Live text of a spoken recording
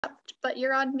but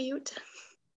you're on mute.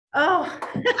 Oh.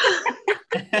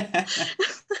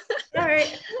 All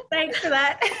right, thanks for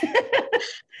that.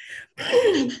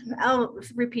 I'll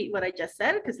repeat what I just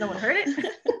said because no one heard it.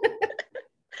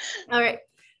 All right,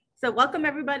 so welcome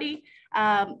everybody.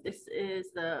 This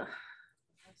is the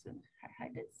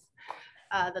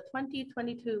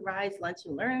 2022 Rise, Lunch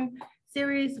and Learn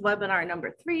series, webinar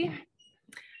number 3.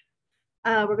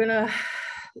 We're gonna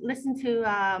listen to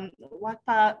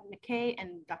Wakpa Mckay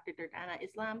and Dr. Durdana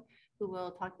Islam, who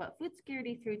will talk about food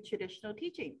security through traditional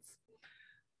teachings.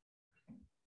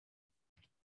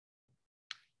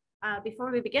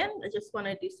 Before we begin, I just want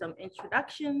to do some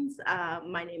introductions.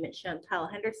 My name is Chantal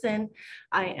Henderson.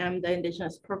 I am the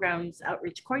Indigenous Programs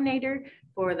Outreach Coordinator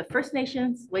for the First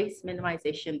Nations Waste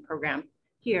Minimization Program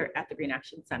here at the Green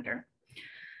Action Center.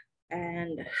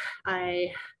 And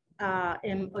I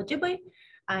am Ojibwe.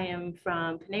 I am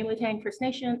from Penamutang First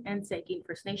Nation and Kayaking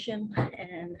First Nation,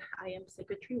 and I am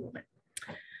Sacred Tree Woman.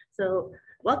 So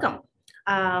welcome.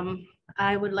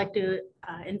 I would like to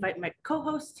invite my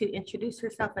co-host to introduce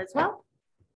herself as well.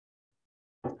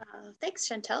 Thanks,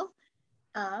 Chantal.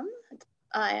 I'm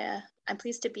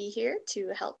pleased to be here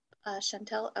to help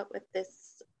Chantal out with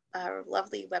this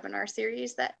lovely webinar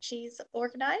series that she's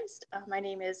organized. My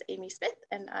name is Amy Smith,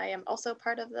 and I am also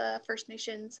part of the First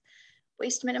Nations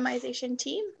Waste Minimization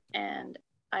team, and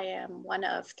I am one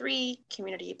of 3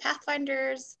 community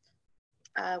pathfinders.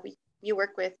 We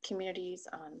work with communities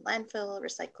on landfill,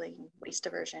 recycling, waste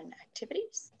diversion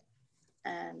activities.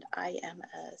 And I am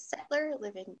a settler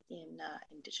living in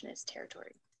Indigenous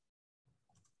territory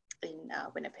in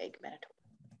Winnipeg, Manitoba.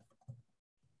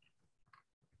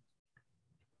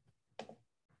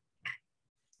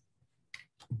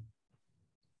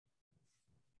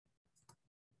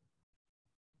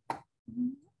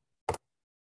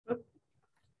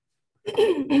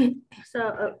 So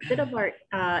a bit of our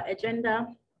agenda.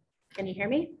 Can you hear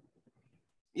me?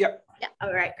 Yep. Yeah.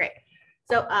 All right, great.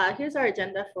 So here's our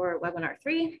agenda for webinar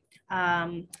 3.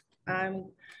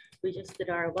 We just did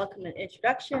our welcome and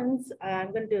introductions.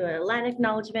 I'm going to do a land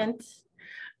acknowledgement,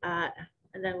 and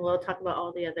then we'll talk about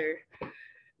all the other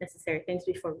necessary things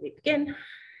before we begin.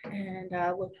 And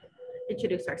we'll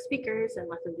introduce our speakers and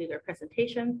let them do their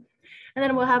presentation. And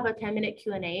then we'll have a 10-minute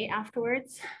Q&A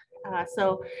afterwards.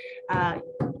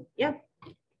 Yeah.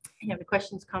 If you have any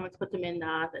questions, comments, put them in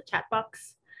the chat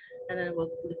box, and then we'll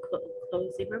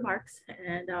close the remarks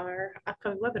and our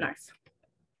upcoming webinars.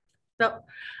 So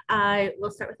I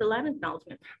will start with the land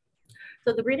acknowledgement.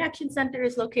 So the Green Action Center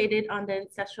is located on the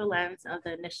ancestral lands of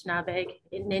the Anishinaabe,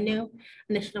 Innu,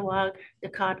 Anishinaabeg,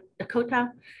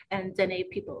 Dakota, and Dene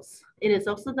peoples. It is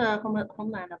also the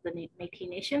homeland of the Métis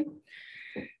Nation.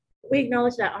 We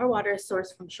acknowledge that our water is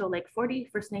sourced from Shoal Lake 40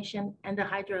 First Nation, and the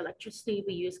hydroelectricity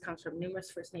we use comes from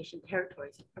numerous First Nation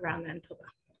territories around Manitoba.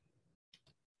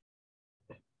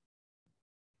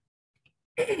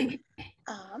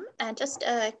 And just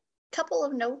a couple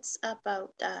of notes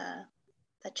about the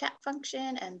chat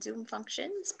function and Zoom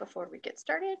functions before we get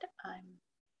started. I'm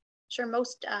sure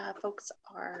most folks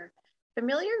are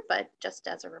familiar, but just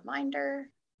as a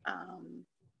reminder,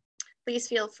 please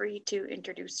feel free to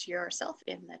introduce yourself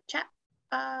in the chat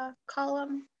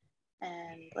column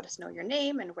and let us know your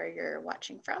name and where you're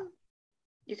watching from.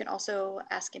 You can also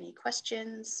ask any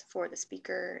questions for the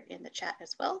speaker in the chat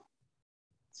as well.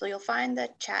 So you'll find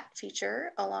the chat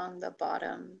feature along the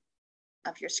bottom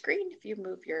of your screen. If you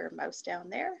move your mouse down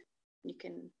there, you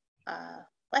can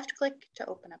left click to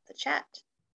open up the chat.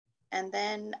 And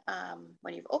then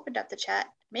when you've opened up the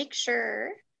chat, make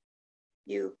sure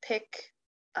you pick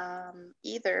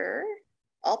either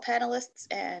all panelists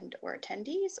and or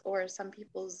attendees, or some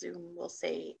people's Zoom will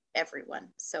say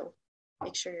everyone. So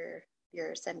make sure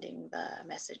you're sending the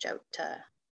message out to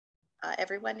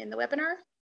everyone in the webinar.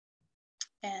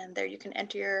 And there you can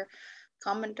enter your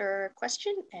comment or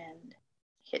question and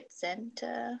hit send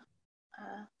to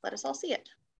let us all see it.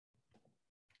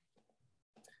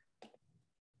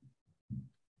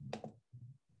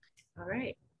 All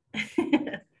right.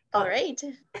 All right.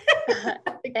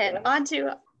 And on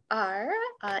to our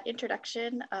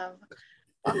introduction of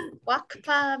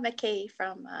Wakpa Mckay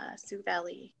from Sioux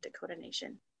Valley Dakota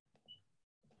Nation.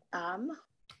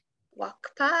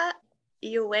 Wakpa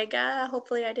Iuwega,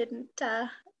 hopefully I didn't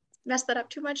mess that up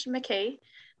too much, Mckay,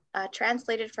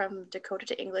 translated from Dakota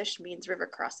to English, means river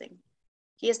crossing.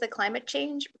 He is the climate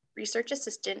change research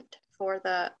assistant for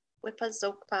the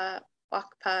Wipazoka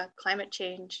Wakpa Climate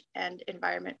Change and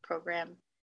Environment Program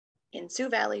in Sioux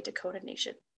Valley Dakota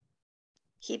Nation.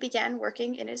 He began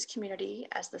working in his community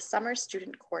as the summer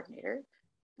student coordinator,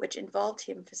 which involved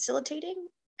him facilitating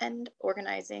and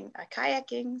organizing a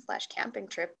kayaking/camping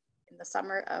trip in the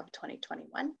summer of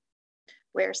 2021,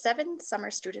 where 7 summer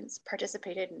students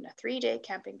participated in a 3-day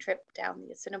camping trip down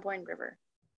the Assiniboine River.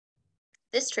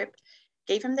 This trip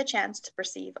gave him the chance to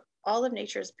perceive all of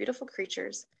nature's beautiful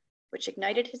creatures, which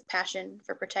ignited his passion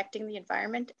for protecting the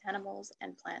environment, animals,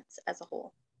 and plants as a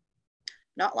whole.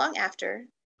 Not long after,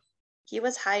 he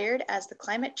was hired as the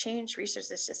climate change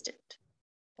research assistant.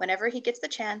 Whenever he gets the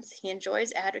chance, he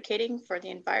enjoys advocating for the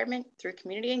environment through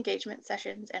community engagement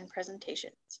sessions and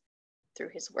presentations. Through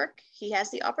his work, he has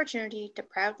the opportunity to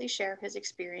proudly share his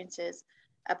experiences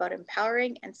about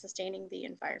empowering and sustaining the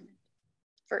environment.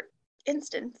 For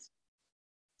instance,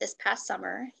 this past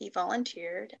summer, he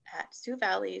volunteered at Sioux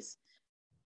Valley's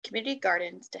community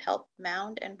gardens to help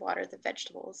mound and water the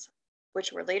vegetables,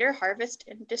 which were later harvested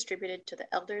and distributed to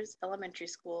the Elders Elementary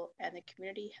School and the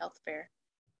community health fair.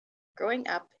 Growing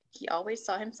up, he always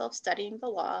saw himself studying the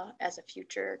law as a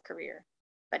future career,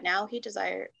 but now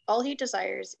all he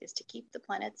desires is to keep the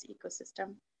planet's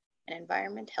ecosystem and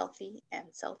environment healthy and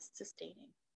self-sustaining.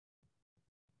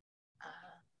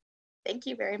 Thank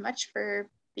you very much for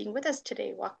being with us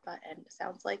today, Wakpa, and it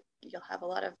sounds like you'll have a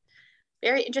lot of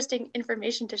very interesting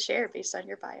information to share based on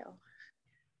your bio.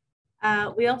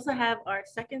 We also have our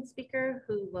second speaker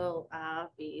who will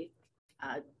be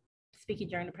speaking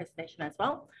during the presentation as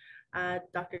well,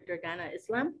 Dr. Durdana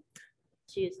Islam.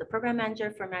 She is the program manager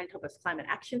for Manitoba's Climate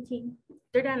Action Team.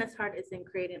 Durdana's heart is in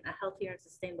creating a healthier and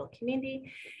sustainable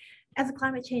community. As a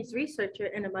climate change researcher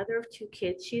and a mother of 2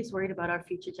 kids, she is worried about our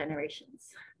future generations.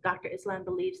 Dr. Islam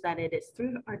believes that it is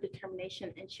through our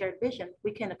determination and shared vision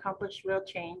we can accomplish real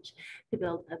change to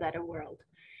build a better world.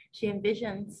 She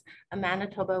envisions a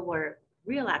Manitoba where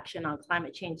real action on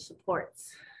climate change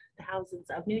supports thousands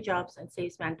of new jobs and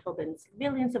saves Manitobans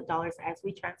millions of dollars as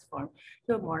we transform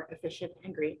to a more efficient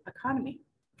and green economy.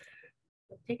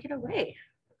 So take it away.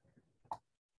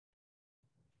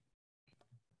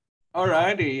 All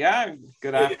righty, yeah.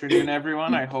 Good afternoon,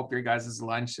 everyone. I hope your guys'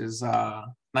 lunch is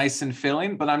nice and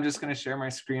filling, but I'm just going to share my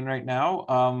screen right now.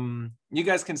 You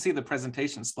guys can see the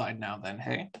presentation slide now then,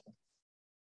 hey?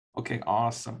 Okay,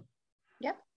 awesome.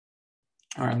 Yep.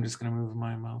 All right, I'm just going to move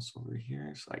my mouse over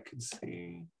here so I can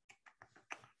see.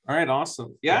 All right,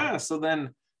 awesome. Yeah, so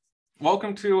then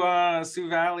welcome to Sioux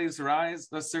Valley's Rise,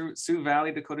 the Sioux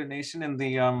Valley Dakota Nation and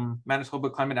the Manitoba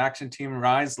Climate Action Team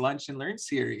Rise Lunch and Learn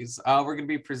series. We're going to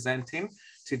be presenting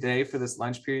today for this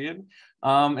lunch period.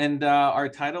 Our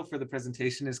title for the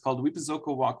presentation is called Wipazoka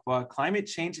Wakpa, Climate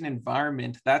Change and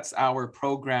Environment. That's our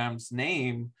program's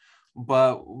name,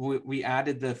 but we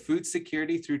added the food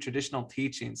security through traditional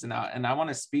teachings. And I want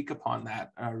to speak upon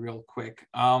that real quick.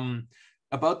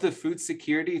 About the food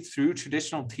security through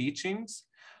traditional teachings.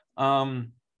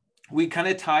 We kind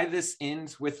of tie this in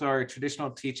with our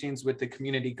traditional teachings with the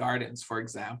community gardens, for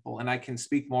example, and I can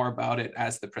speak more about it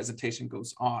as the presentation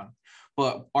goes on.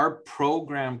 But our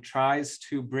program tries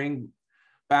to bring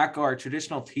back our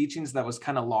traditional teachings that was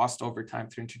kind of lost over time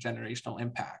through intergenerational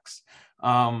impacts.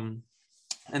 And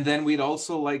then we'd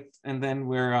also like, and then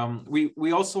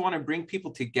we also want to bring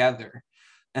people together.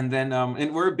 And then,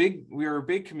 and we're a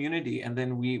big community, and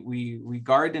then we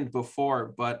gardened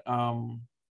before, but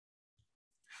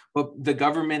the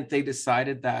government, they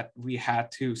decided that we had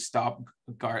to stop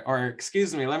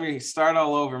excuse me, let me start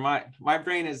all over. My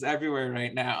brain is everywhere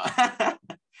right now.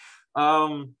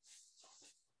 I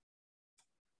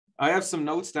have some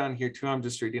notes down here too, I'm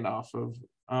just reading off of.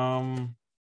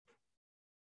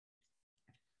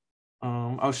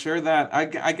 I'll share that.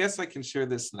 I guess I can share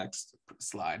this next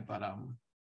slide, but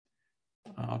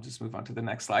I'll just move on to the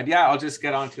next slide. Yeah, I'll just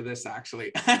get on to this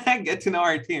actually. Get to know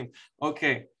our team.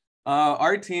 Okay.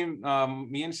 Our team,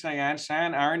 me and Cheyenne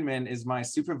Ironman is my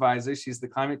supervisor. She's the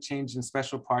Climate Change and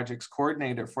Special Projects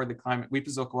Coordinator for the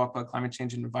Wipazoka Wakpa Climate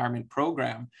Change and Environment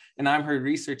Program, and I'm her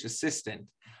research assistant.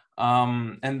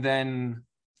 And then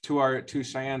to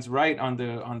Cheyenne's right on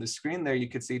the screen there, you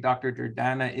could see Dr.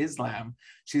 Durdana Islam.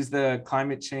 She's the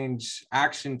Climate Change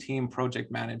Action Team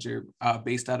Project Manager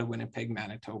based out of Winnipeg,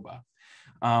 Manitoba.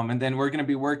 And then we're going to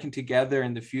be working together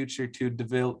in the future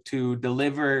to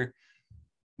deliver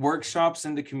workshops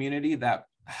in the community that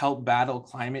help battle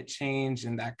climate change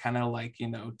and that kind of like,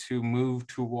 to move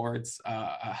towards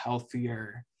a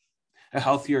healthier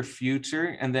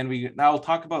future. And then I'll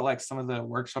talk about like some of the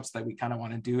workshops that we kind of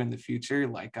want to do in the future.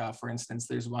 Like for instance,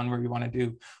 there's one where we want to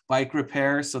do bike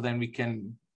repair, so then we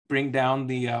can bring down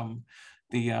the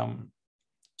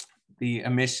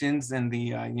emissions and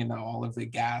the all of the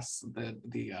gas,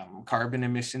 the carbon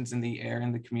emissions in the air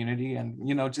in the community, and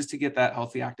just to get that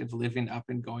healthy active living up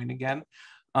and going again.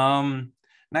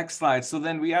 Next slide. So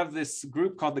then we have this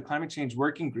group called the Climate Change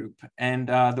Working Group. And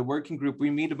the working group, we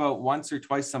meet about once or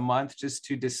twice a month just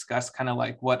to discuss kind of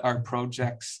like what our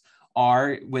projects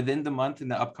are within the month in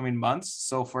the upcoming months.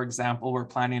 So for example, we're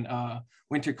planning a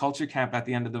winter culture camp at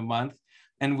the end of the month.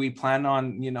 And we plan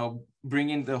on, you know,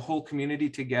 bringing the whole community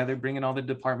together, bringing all the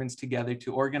departments together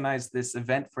to organize this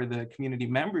event for the community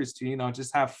members to, you know,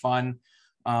 just have fun.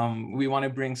 We want to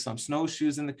bring some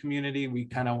snowshoes in the community. We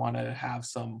kind of want to have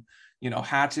some, you know,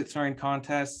 hatchet throwing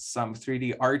contests, some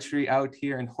 3D archery out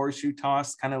here, and horseshoe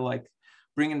toss, kind of like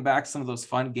bringing back some of those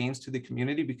fun games to the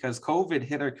community, because COVID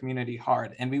hit our community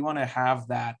hard, and we want to have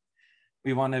that.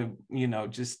 We want to, you know,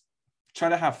 just try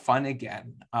to have fun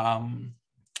again.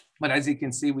 But as you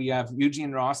can see, we have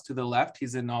Eugene Ross to the left.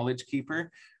 He's a knowledge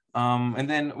keeper. And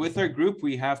then with our group,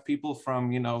 we have people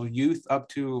from, you know, youth up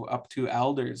to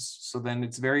elders. So then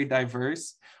it's very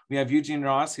diverse. We have Eugene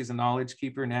Ross, he's a knowledge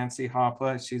keeper. Nancy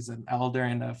Hoppe, she's an elder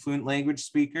and a fluent language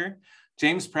speaker.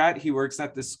 James Pratt, he works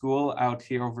at the school out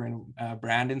here over in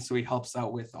Brandon, so he helps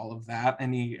out with all of that,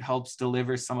 and he helps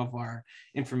deliver some of our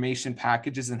information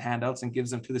packages and handouts and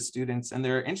gives them to the students, and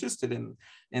they're interested in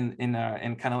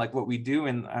kind of like what we do,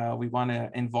 and we want to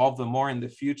involve them more in the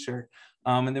future.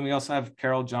 And then we also have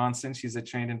Carol Johnson. She's a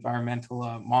trained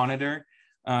environmental monitor.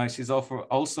 She's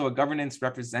also a governance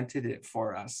representative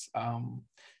for us.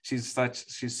 She's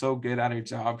so good at her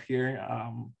job here.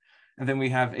 And then we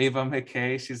have Ava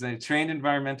Mckay. She's a trained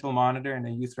environmental monitor and a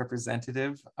youth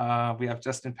representative. We have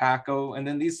Justin Paco, and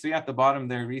then these three at the bottom,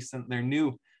 they're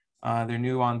new on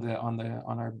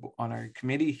our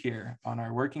committee here, on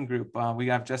our working group. We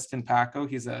have Justin Paco.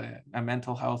 He's a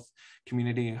mental health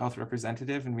community health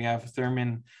representative, and we have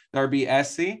Thurman Darby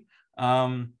Essie.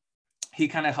 He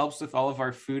kind of helps with all of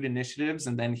our food initiatives,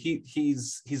 and then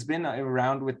he's been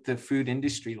around with the food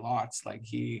industry lots. Like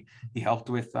he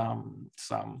helped with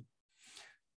some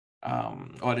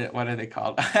what are they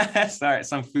called? Sorry,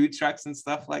 some food trucks and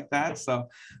stuff like that. So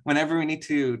whenever we need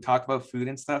to talk about food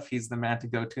and stuff, he's the man to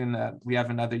go to. And we have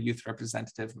another youth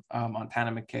representative,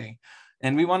 Montana McKay.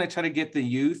 And we want to try to get the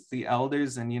youth, the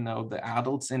elders, and, you know, the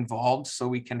adults involved, so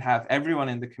we can have everyone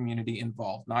in the community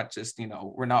involved, not just, you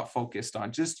know, we're not focused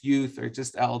on just youth or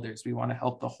just elders. We want to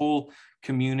help the whole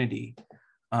community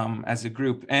as a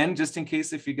group. And just in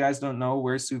case, if you guys don't know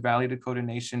where Sioux Valley Dakota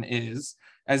Nation is,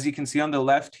 as you can see on the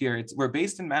left here, we're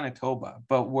based in Manitoba,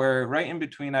 but we're right in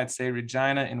between, I'd say,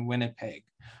 Regina and Winnipeg.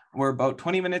 We're about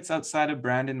 20 minutes outside of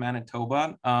Brandon,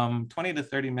 Manitoba, 20 to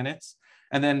 30 minutes.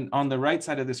 And then on the right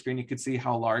side of the screen, you can see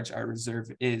how large our reserve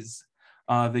is.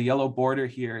 The yellow border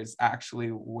here is actually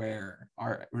where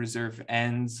our reserve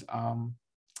ends. And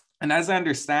as I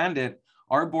understand it,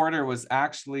 our border was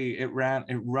actually, it ran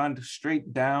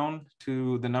straight down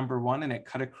to the number 1 and it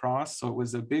cut across. So it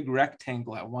was a big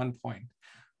rectangle at one point.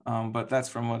 But that's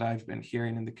from what I've been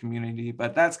hearing in the community.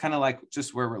 But that's kind of like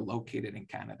just where we're located in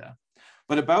Canada.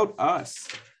 But about us,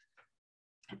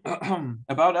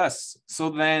 So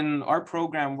then our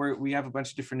program, we have a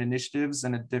bunch of different initiatives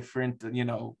and a different, you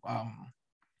know,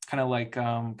 kind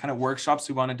of workshops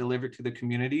we want to deliver to the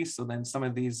community. So then some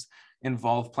of these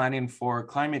involve planning for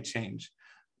climate change.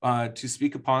 To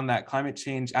speak upon that, climate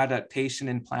change adaptation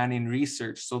and planning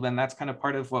research. So then that's kind of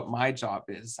part of what my job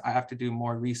is. I have to do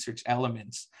more research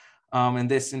elements.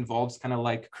 And this involves kind of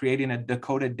like creating a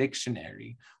Dakota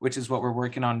dictionary, which is what we're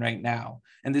working on right now.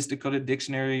 And this Dakota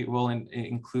dictionary will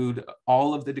include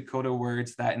all of the Dakota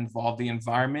words that involve the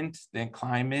environment, the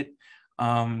climate,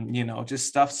 you know, just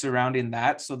stuff surrounding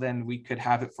that. So then we could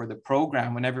have it for the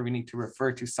program whenever we need to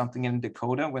refer to something in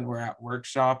Dakota, when we're at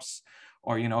workshops,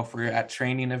 or, you know, if we're at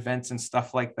training events and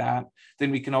stuff like that,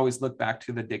 then we can always look back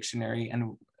to the dictionary.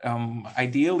 And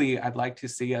ideally, I'd like to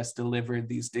see us deliver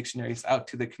these dictionaries out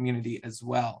to the community as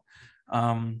well.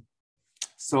 And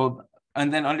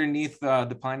then underneath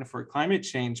the plan for climate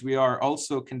change, we are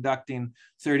also conducting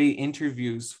 30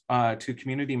 interviews to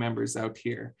community members out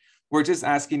here. We're just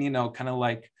asking, you know, kind of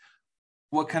like,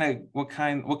 what kind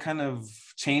of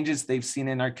changes they've seen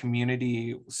in our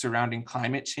community surrounding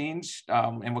climate change,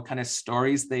 and what kind of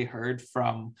stories they heard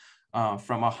from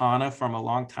Ahana from a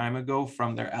long time ago,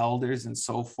 from their elders and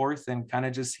so forth, and kind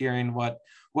of just hearing what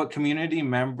community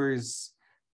members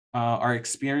are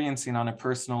experiencing on a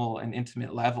personal and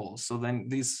intimate level. So then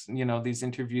these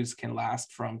interviews can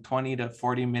last from 20 to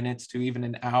 40 minutes to even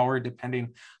an hour,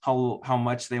 depending how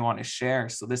much they want to share.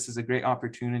 So this is a great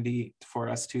opportunity for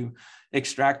us to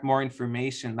extract more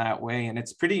information that way. And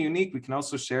it's pretty unique. We can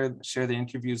also share the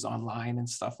interviews online and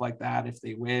stuff like that if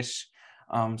they wish.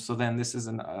 So then this is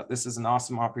an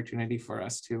awesome opportunity for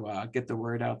us to get the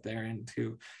word out there and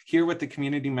to hear what the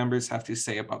community members have to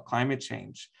say about climate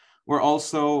change. We're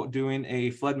also doing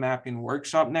a flood mapping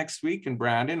workshop next week in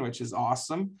Brandon, which is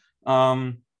awesome.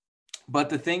 But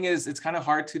the thing is, it's kind of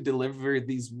hard to deliver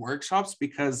these workshops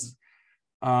because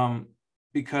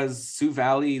Sioux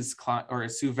Valley's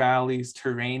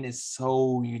terrain is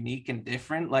so unique and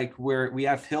different. Like we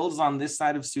have hills on this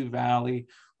side of Sioux Valley,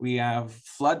 we have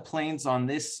floodplains on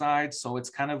this side, so it's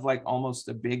kind of like almost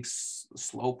a big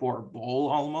slope or bowl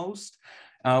almost.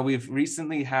 We've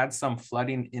recently had some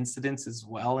flooding incidents as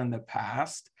well in the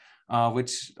past,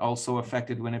 which also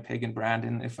affected Winnipeg and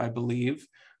Brandon, if I believe.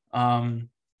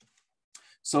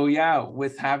 So yeah,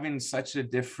 with having such a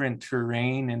different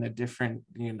terrain and a different,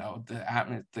 you know,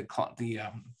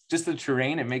 just the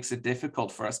terrain, it makes it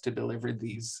difficult for us to deliver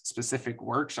these specific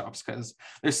workshops because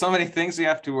there's so many things we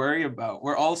have to worry about.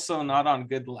 We're also not on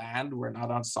good land. We're not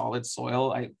on solid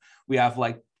soil. We have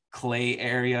like clay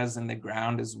areas in the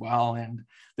ground as well, and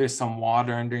there's some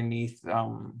water underneath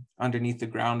the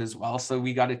ground as well. So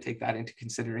we got to take that into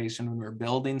consideration when we're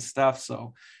building stuff.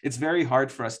 So it's very hard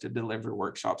for us to deliver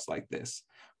workshops like this.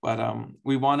 But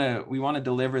we want to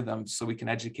deliver them so we can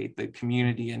educate the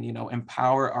community and, you know,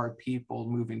 empower our people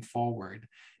moving forward,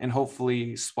 and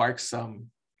hopefully spark some,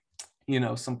 you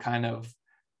know, some kind of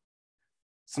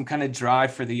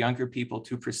drive for the younger people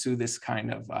to pursue this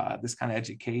kind of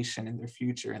education in their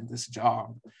future and this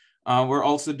job. We're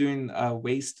also doing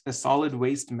a solid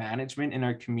waste management in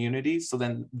our community. So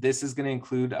then this is going to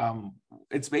include,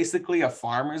 it's basically a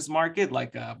farmer's market,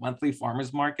 like a monthly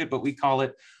farmer's market, but we call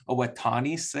it a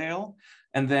Watani sale.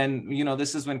 And then, you know,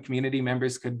 this is when community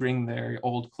members could bring their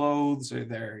old clothes or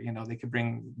their, you know, they could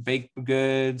bring baked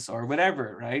goods or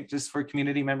whatever, right? Just for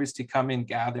community members to come and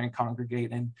gather and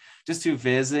congregate and just to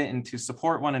visit and to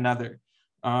support one another.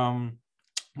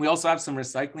 We also have some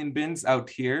recycling bins out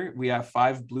here. We have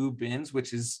 5 blue bins,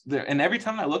 which is there. And every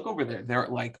time I look over there, they're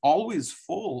like always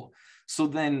full. So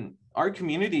then our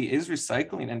community is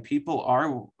recycling and people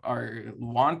are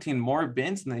wanting more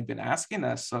bins and they've been asking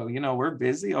us. So, you know, we're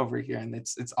busy over here, and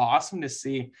it's awesome to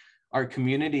see our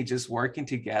community just working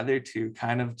together to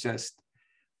kind of just,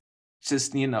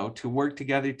 you know, to work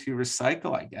together to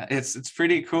recycle, I guess. It's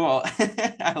pretty cool.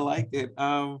 I like it.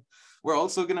 We're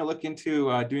also going to look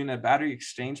into doing a battery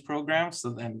exchange program. So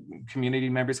then community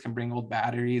members can bring old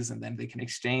batteries and then they can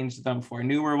exchange them for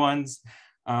newer ones.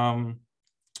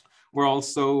 We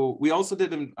also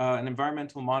did an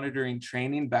environmental monitoring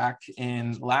training back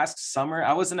in last summer.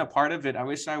 I wasn't a part of it. I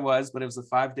wish I was, but it was a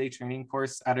 5-day training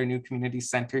course at our new community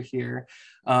center here.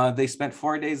 They spent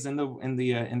 4 days in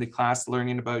the class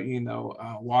learning about, you know,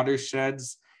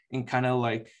 watersheds and kind of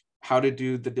like how to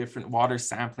do the different water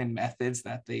sampling methods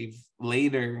that they've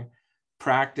later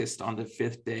practiced on the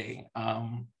 5th day.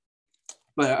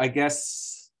 But I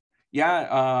guess,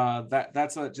 yeah,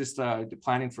 that's just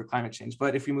planning for climate change.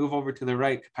 But if you move over to the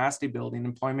right, capacity building,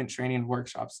 employment training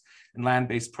workshops, and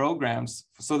land-based programs.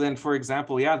 So then, for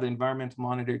example, yeah, the environmental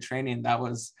monitor training, that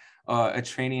was a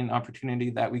training opportunity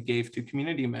that we gave to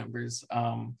community members,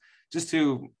 just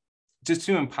to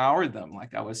empower them,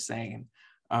 like I was saying.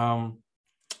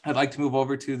 I'd like to move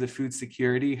over to the food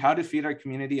security, how to feed our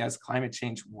community as climate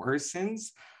change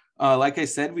worsens. Like I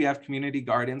said, we have community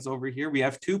gardens over here. We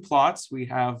have 2 plots. We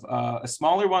have a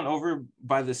smaller one over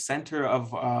by the center of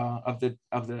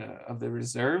the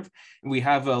reserve. And we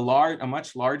have a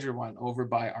much larger one over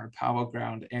by our powwow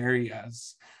ground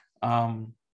areas.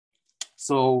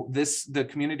 So the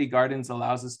community gardens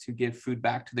allows us to give food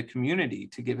back to the community,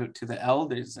 to give it to the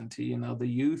elders and to, you know, the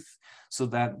youth, so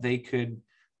that they could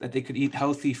eat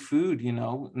healthy food, you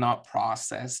know, not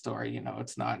processed, or, you know,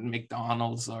 it's not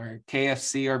McDonald's or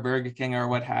KFC or Burger King or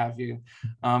what have you.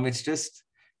 It's just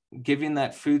giving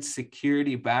that food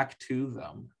security back to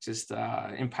them, just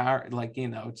empower, like, you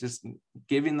know, just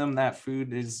giving them that food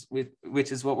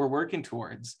which is what we're working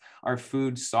towards, our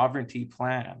food sovereignty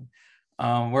plan.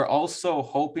 We're also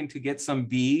hoping to get some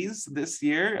bees this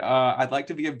year. I'd like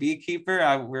to be a beekeeper.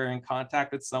 We're in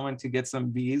contact with someone to get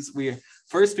some bees. We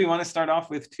want to start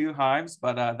off with 2 hives,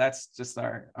 but that's just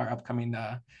our upcoming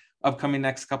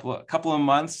next couple of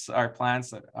months, our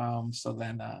plans. So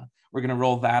then we're gonna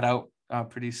roll that out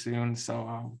pretty soon.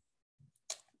 So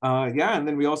yeah, and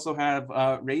then we also have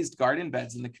raised garden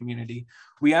beds in the community.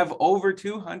 We have over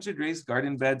 200 raised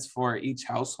garden beds for each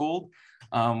household.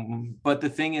 But the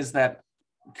thing is that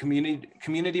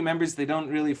community members, they don't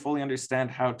really fully understand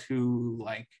how to,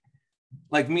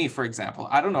 like me, for example,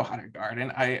 I don't know how to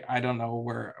garden. I don't know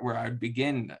where I'd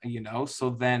begin, you know.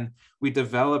 So then we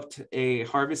developed a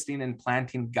harvesting and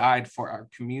planting guide for our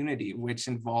community, which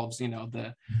involves, you know,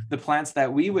 the plants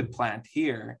that we would plant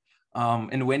here.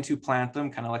 and when to plant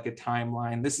them, kind of like a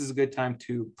timeline. This is a good time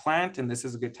to plant, and this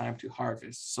is a good time to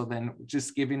harvest. So then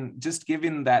just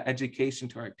giving that education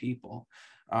to our people,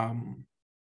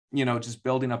 you know, just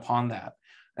building upon that.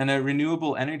 And a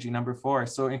renewable energy, number 4.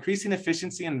 So increasing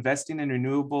efficiency, investing in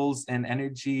renewables and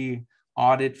energy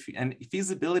audit and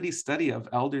feasibility study of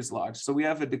Elders Lodge. So we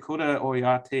have a Dakota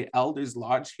Oyate Elders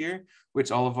Lodge here,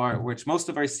 which most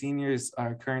of our seniors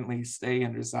currently stay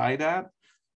and reside at.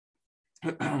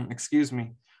 Excuse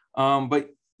me. But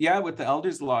yeah, with the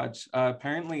Elders Lodge,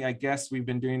 apparently, I guess we've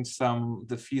been doing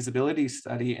the feasibility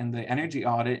study and the energy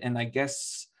audit, and I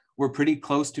guess we're pretty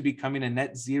close to becoming a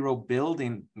net zero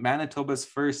building, Manitoba's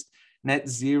first net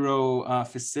zero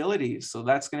facility. So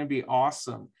that's going to be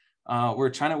awesome. We're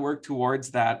trying to work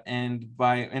towards that, and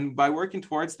by working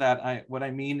towards that, what I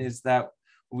mean is that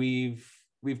we've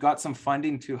got some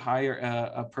funding to hire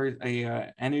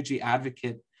a energy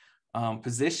advocate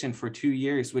position for 2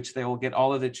 years, which they will get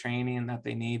all of the training that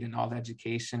they need and all the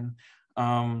education.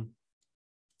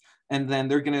 And then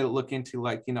they're going to look into,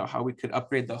 like, you know, how we could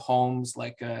upgrade the homes,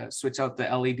 like switch out the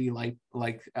LED light,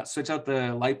 like switch out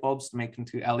the light bulbs to make them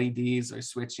to LEDs, or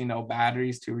switch, you know,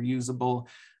 batteries to reusable,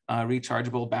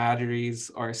 rechargeable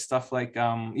batteries, or stuff like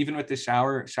even with the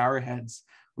shower heads,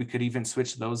 we could even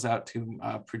switch those out to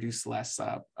produce less,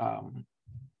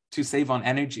 to save on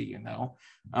energy, you know.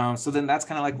 So then that's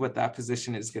kind of like what that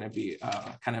position is going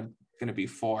to be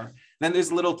for. Then there's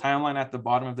a little timeline at the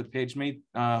bottom of the page. May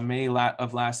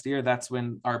of last year, that's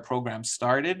when our program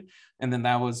started. And then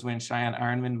that was when Cheyenne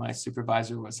Ironman, my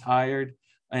supervisor, was hired.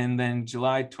 And then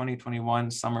July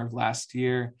 2021, summer of last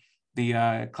year,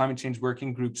 the climate change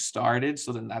working group started.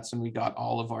 So then that's when we got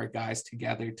all of our guys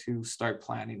together to start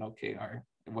planning, okay, our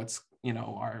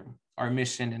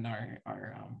mission and our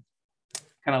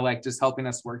kind of like just helping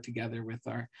us work together with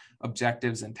our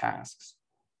objectives and tasks.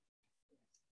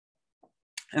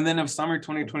 And then of summer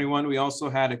 2021, we also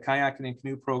had a kayaking and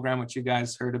canoe program, which you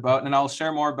guys heard about, and I'll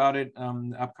share more about it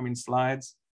in the upcoming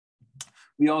slides.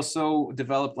 We also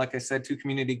developed, like I said, 2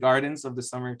 community gardens of the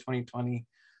summer 2020,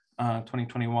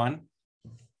 2021.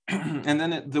 And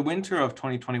then the winter of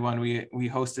 2021, we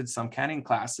hosted some canning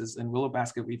classes and willow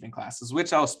basket weaving classes,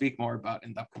 which I'll speak more about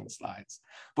in the upcoming slides.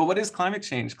 But what is climate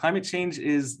change? Climate change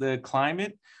is the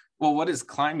climate. Well, what is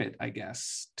climate, I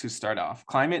guess, to start off?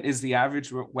 Climate is the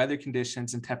average weather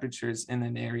conditions and temperatures in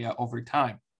an area over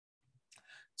time.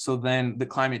 So then the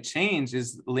climate change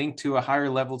is linked to a higher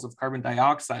levels of carbon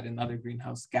dioxide and other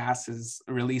greenhouse gases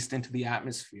released into the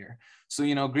atmosphere. So,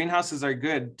 you know, greenhouses are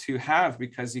good to have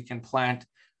because you can plant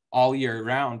all year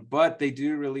round, but they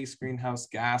do release greenhouse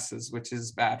gases, which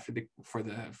is bad for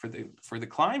the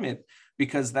climate,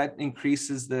 because that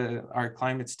increases our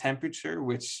climate's temperature,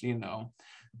 which, you know,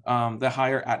 the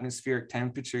higher atmospheric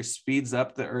temperature speeds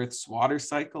up the Earth's water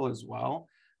cycle as well.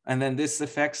 And then this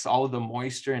affects all of the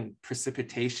moisture and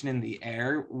precipitation in the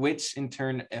air, which in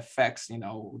turn affects, you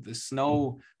know, the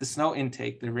snow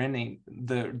intake, the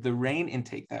rain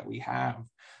intake that we have,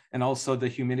 and also the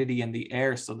humidity in the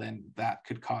air. So then that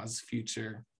could cause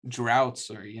future droughts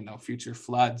or, you know, future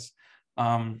floods.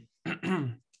 And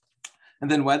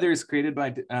then weather is created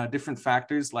by different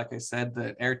factors. Like I said,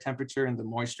 the air temperature and the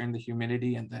moisture and the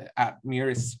humidity and the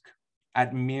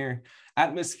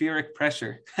atmospheric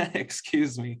pressure,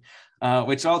 excuse me,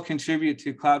 which all contribute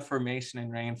to cloud formation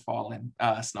and rainfall and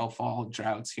snowfall,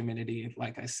 droughts, humidity,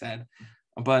 like I said.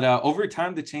 But over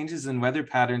time, the changes in weather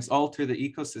patterns alter the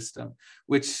ecosystem,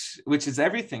 which is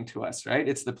everything to us, right?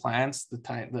 It's the plants,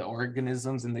 the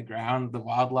organisms in the ground, the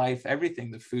wildlife,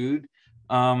 everything, the food,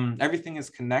 everything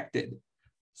is connected.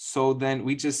 So then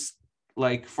we just,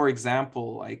 like, for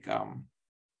example, like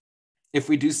if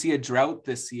we do see a drought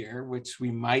this year, which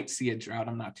we might see a drought,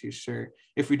 I'm not too sure.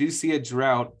 If we do see a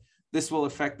drought, this will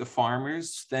affect the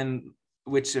farmers, then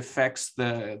which affects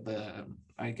the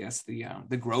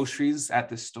groceries at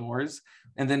the stores,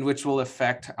 and then which will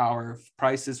affect our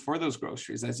prices for those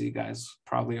groceries, as you guys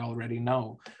probably already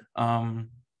know.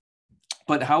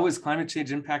 But how is climate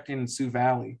change impacting Sioux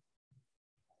Valley?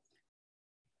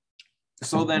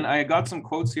 So then I got some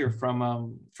quotes here from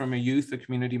a youth, a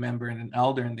community member, and an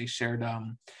elder, and they shared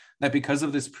that because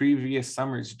of this previous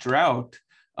summer's drought,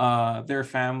 their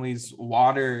family's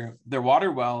water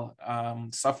well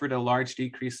suffered a large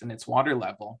decrease in its water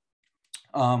level.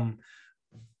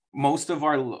 Most of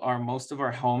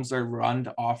our homes are run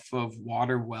off of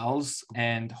water wells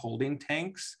and holding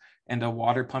tanks and a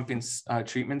water pumping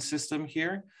treatment system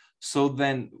here. So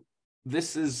then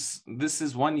this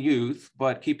is one youth,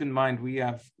 but keep in mind we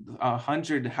have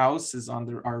 100 houses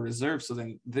on our reserve. So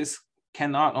then this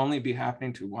cannot only be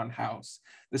happening to one house.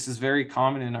 This is very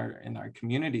common in our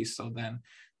community. So then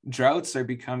droughts are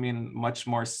becoming much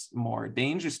more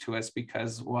dangerous to us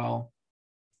because, well,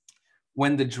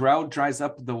 when the drought dries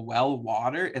up the well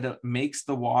water, it makes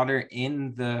the water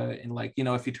in like, you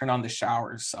know, if you turn on the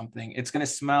shower or something, it's going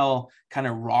to smell kind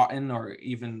of rotten or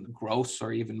even gross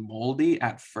or even moldy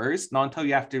at first, not until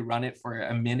you have to run it for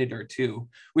a minute or two,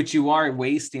 which you are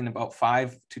wasting about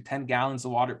 5 to 10 gallons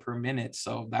of water per minute.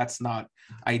 So that's not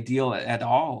ideal at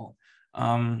all.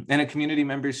 And a community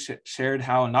member shared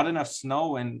how not enough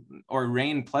snow or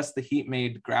rain plus the heat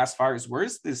made grass fires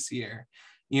worse this year.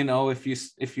 You know, if you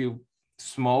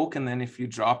smoke and then if you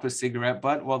drop a cigarette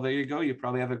butt, well, there you go, you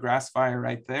probably have a grass fire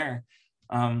right there.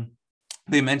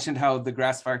 They mentioned how the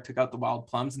grass fire took out the wild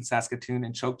plums in Saskatoon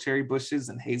and chokecherry bushes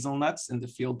and hazelnuts in the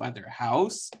field by their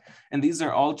house. And these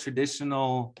are all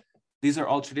traditional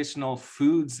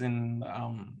foods and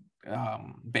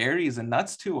berries and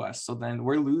nuts to us. So then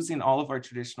we're losing all of our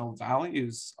traditional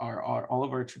values, all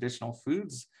of our traditional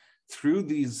foods through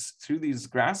these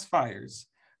grass fires.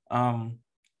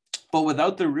 But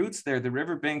without the roots there, the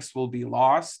riverbanks will be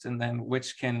lost, and then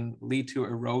which can lead to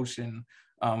erosion.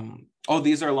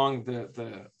 These are along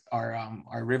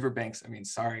our riverbanks. I mean,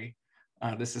 sorry,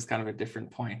 this is kind of a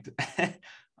different point.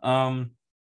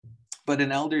 But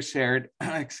an elder shared,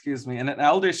 excuse me, and an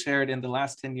elder shared in the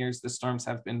last 10 years, the storms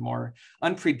have been more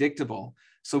unpredictable.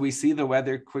 So we see the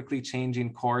weather quickly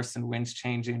changing course and winds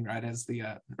changing right as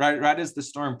the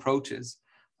storm approaches.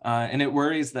 And it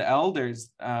worries the elders,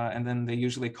 and then they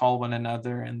usually call one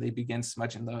another and they begin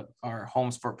smudging our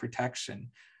homes for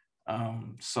protection.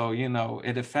 So, you know,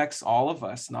 it affects all of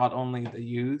us, not only the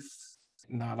youth,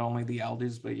 not only the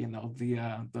elders, but, you know,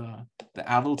 the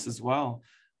adults as well.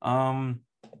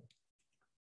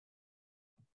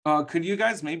 Could you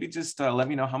guys maybe just let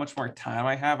me know how much more time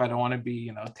I have? I don't want to be,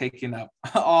 you know, taking up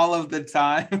all of the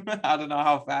time. I don't know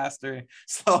how fast or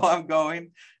slow I'm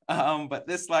going. But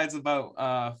this slide's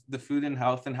about the food and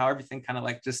health and how everything kind of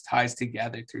like just ties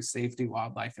together through safety,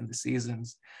 wildlife, and the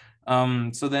seasons.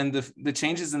 So then the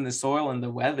changes in the soil and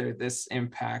the weather, this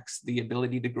impacts the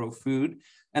ability to grow food.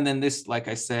 And then this, like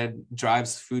I said,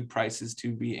 drives food prices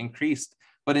to be increased.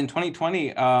 But in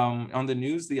 2020, on the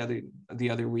news the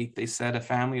other week, they said a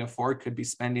family of 4 could be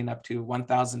spending up to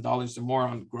 $1,000 or more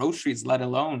on groceries, let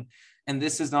alone. And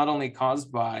this is not only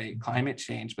caused by climate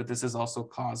change, but this is also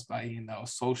caused by, you know,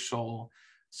 social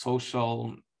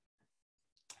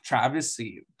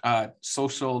travesty,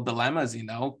 social dilemmas, you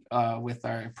know, with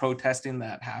our protesting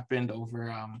that happened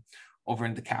over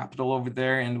in the capital over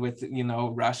there, and with, you know,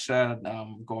 Russia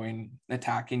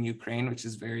attacking Ukraine, which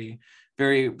is very,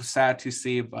 very sad to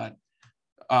see. But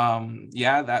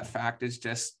yeah, that fact is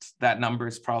just, that number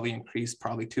is probably increased,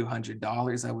 probably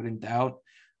 $200, I wouldn't doubt.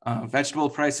 Vegetable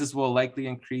prices will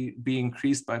likely be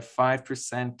increased by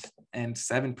 5% and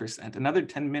 7%. Another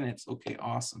 10 minutes. Okay,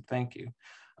 awesome. Thank you.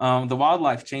 The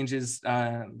wildlife changes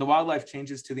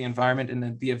to the environment,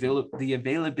 and the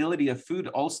availability of food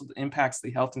also impacts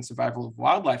the health and survival of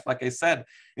wildlife. Like I said,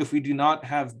 if we do not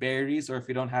have berries, or if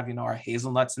we don't have, you know, our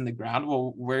hazelnuts in the ground,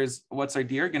 well, what's our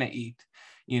deer going to eat?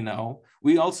 You know,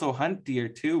 we also hunt deer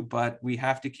too, but we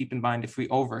have to keep in mind, if we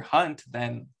overhunt,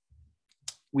 then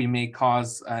we may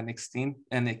cause an extinction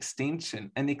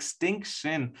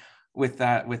with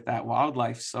that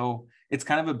wildlife. So it's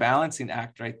kind of a balancing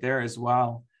act right there as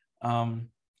well.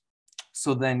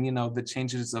 So then, you know, the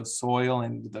changes of soil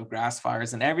and the grass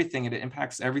fires and everything, it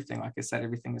impacts everything. Like I said,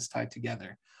 everything is tied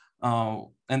together. And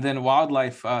then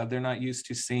wildlife, they're not used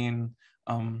to seeing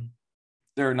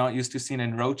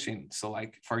enroaching. So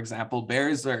like, for example,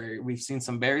 we've seen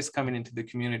some bears coming into the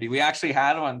community. We actually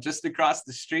had one just across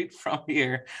the street from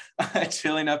here,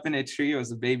 chilling up in a tree. It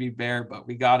was a baby bear, but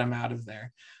we got him out of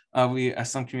there.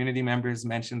 Some community members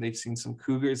mentioned they've seen some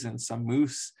cougars and some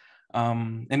moose.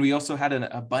 And we also had an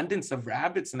abundance of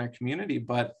rabbits in our community,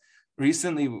 but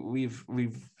recently we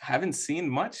haven't seen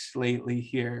much lately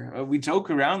here. We joke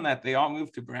around that they all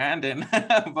moved to Brandon,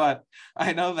 but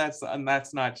I know that's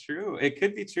not true. It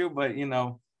could be true, but, you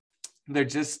know, they're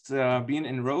just being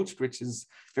enroached, which is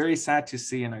very sad to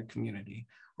see in our community.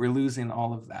 We're losing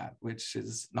all of that, which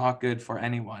is not good for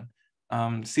anyone.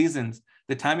 Seasons,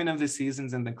 the timing of the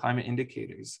seasons and the climate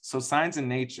indicators. So signs in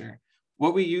nature.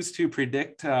 What we use to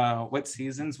predict what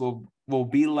seasons will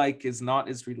be like is not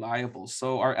as reliable.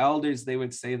 So our elders, they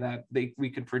would say that we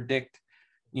could predict,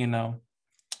 you know,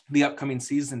 the upcoming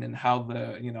season and how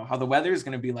the weather is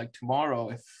going to be like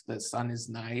tomorrow, if the sun is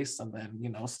nice, and then, you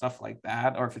know, stuff like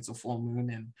that, or if it's a full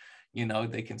moon, and, you know,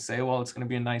 they can say, well, it's going to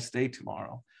be a nice day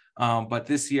tomorrow. But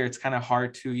this year, it's kind of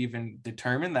hard to even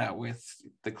determine that with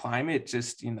the climate,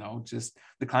 just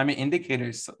the climate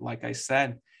indicators, like I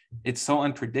said, it's so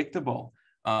unpredictable.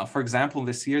 For example,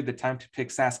 this year, the time to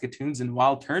pick Saskatoons and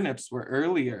wild turnips were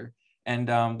earlier,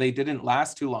 and they didn't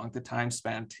last too long, the time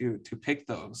span to pick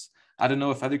those. I don't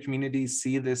know if other communities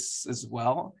see this as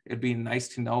well. It'd be nice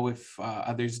to know if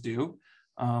others do.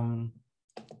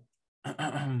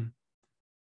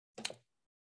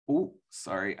 Oh,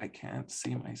 sorry, I can't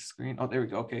see my screen. Oh, there we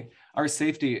go. Okay. Our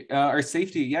safety,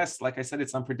 yes, like I said,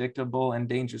 it's unpredictable and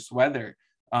dangerous weather.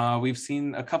 We've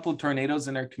seen a couple of tornadoes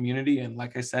in our community, and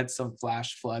like I said, some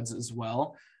flash floods as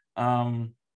well.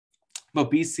 But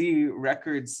BC's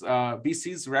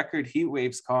record heat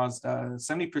waves caused a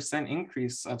 70%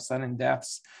 increase of sudden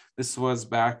deaths. This was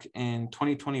back in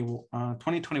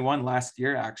 2021, last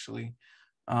year, actually.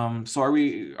 So are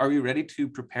we ready to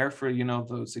prepare for,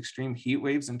 those extreme heat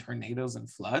waves and tornadoes and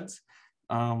floods?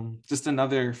 Just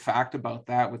another fact about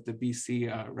that with the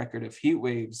BC record of heat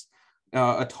waves.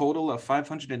 A total of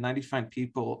 595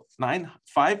 people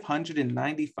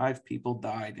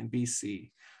died in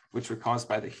BC, which were caused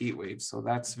by the heat wave. So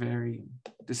that's very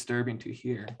disturbing to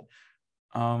hear.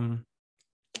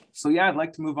 So yeah, I'd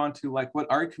like to move on to like what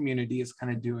our community is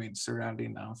kind of doing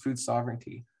surrounding food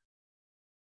sovereignty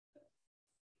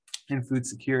and food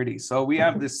security. So we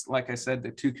have this, like I said,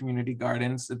 the 2 community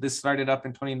gardens. This started up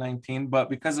in 2019, but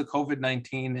because of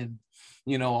COVID-19 and,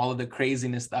 all of the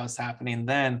craziness that was happening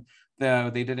then,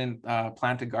 they didn't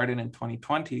plant a garden in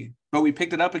 2020, but we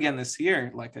picked it up again this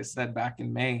year, like I said, back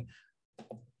in May.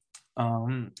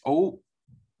 Let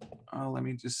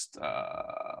me just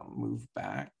move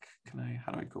back.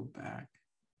 How do I go back?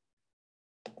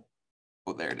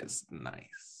 Oh, there it is.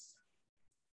 Nice.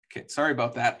 Okay, sorry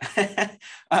about that.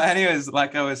 Anyways,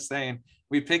 like I was saying,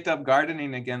 we picked up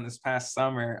gardening again this past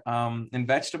summer. And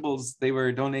vegetables, they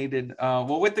were donated,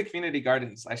 with the community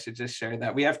gardens, I should just share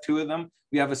that. We have 2 of them.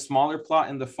 We have a smaller plot.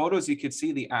 In the photos, you could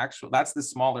see that's the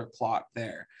smaller plot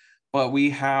there. But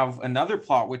we have another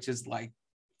plot, which is like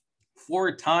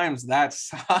 4 times that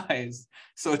size.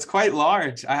 So it's quite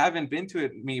large. I haven't been to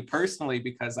it me personally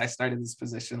because I started this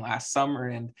position last summer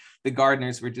and the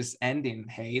gardeners were just ending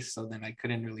hay. So then I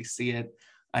couldn't really see it.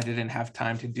 I didn't have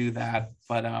time to do that.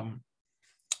 But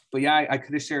yeah, I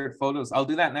could have shared photos. I'll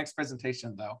do that next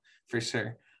presentation though, for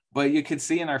sure. But you could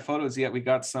see in our photos, we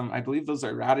got some, I believe those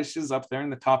are radishes up there in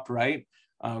the top right.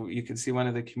 You can see one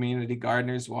of the community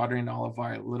gardeners watering all of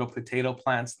our little potato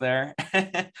plants there.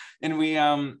 And we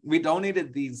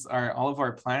donated all of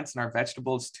our plants and our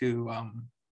vegetables to,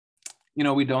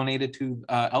 we donated to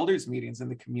elders meetings in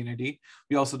the community.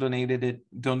 We also donated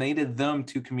them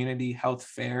to community health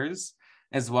fairs,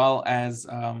 as well as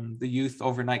the youth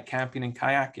overnight camping and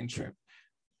kayaking trip.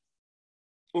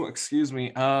 Oh, excuse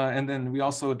me. And then we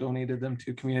also donated them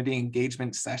to community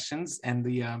engagement sessions and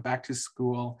the back to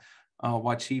school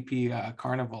Wachipi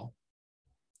Carnival.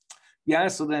 Yeah,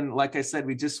 so then, like I said,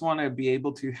 we just want to be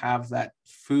able to have that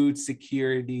food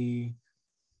security,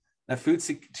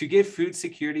 to give food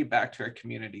security back to our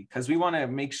community, because we want to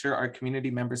make sure our community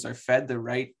members are fed the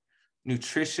right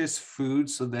nutritious food,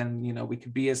 so then, we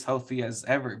could be as healthy as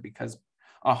ever. Because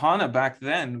Ahana back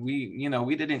then,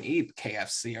 we didn't eat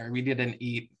KFC or we didn't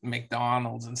eat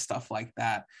McDonald's and stuff like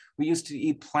that. We used to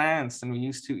eat plants and we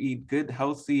used to eat good,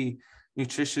 healthy,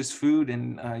 nutritious food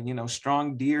and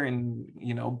strong deer and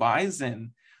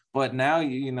bison. But now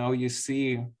you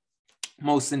see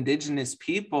most Indigenous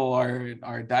people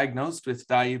are diagnosed with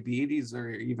diabetes or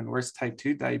even worse, type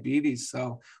 2 diabetes.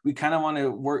 So we kind of want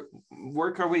to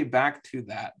work our way back to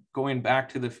that, going back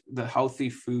to the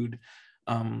healthy food,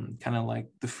 kind of like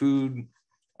the food,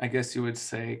 I guess you would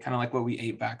say, kind of like what we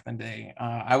ate back in the day.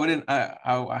 I wouldn't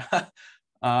know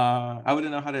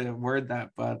how to word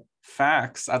that, but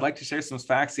facts. I'd like to share some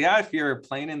facts. Yeah, if you're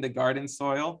playing in the garden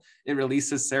soil, it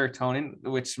releases serotonin,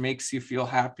 which makes you feel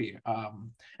happy.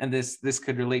 And this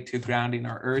could relate to grounding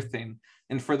or earthing.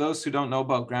 And for those who don't know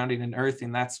about grounding and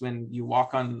earthing, that's when you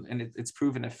walk on, and it's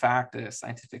proven a fact, a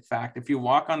scientific fact. If you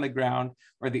walk on the ground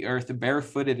or the earth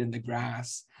barefooted in the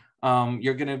grass, it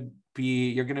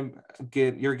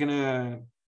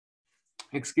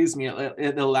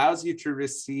allows you to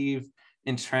receive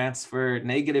and transfer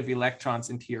negative electrons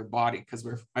into your body, because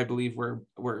I believe we're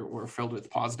filled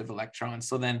with positive electrons.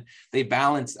 So then they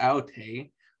balance out, hey?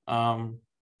 And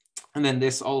then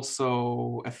this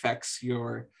also affects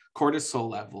your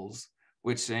cortisol levels,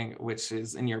 which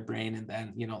is in your brain. And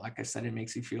then, like I said, it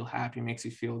makes you feel happy, makes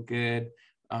you feel good.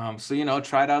 So,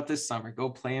 try it out this summer.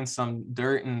 Go play in some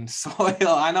dirt and soil.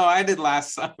 I know I did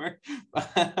last summer,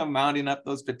 mounting up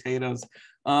those potatoes.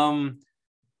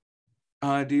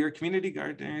 Do your community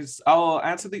gardeners? I'll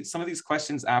answer some of these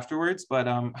questions afterwards, but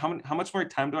how much more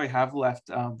time do I have left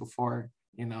before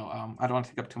you know, I don't want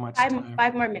to take up too much time.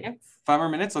 5 more minutes. 5 more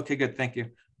minutes? Okay, good, thank you.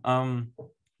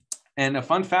 And a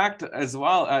fun fact as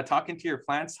well, talking to your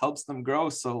plants helps them grow.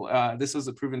 So this was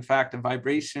a proven fact, a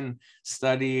vibration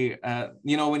study.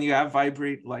 You know, when you have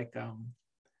vibrate, like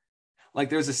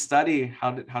there's a study,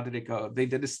 how did it go? They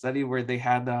did a study where they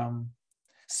had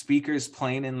speakers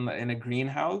playing in a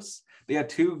greenhouse. They had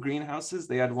 2 greenhouses.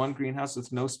 They had one greenhouse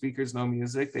with no speakers, no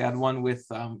music. They had one with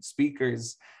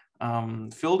speakers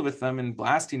filled with them and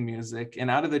blasting music. And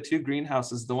out of the 2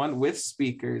 greenhouses, the one with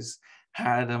speakers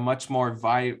had a much more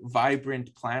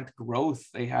vibrant plant growth.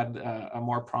 They had a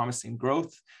more promising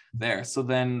growth there. So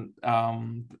then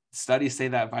studies say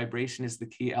that vibration is the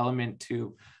key element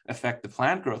to affect the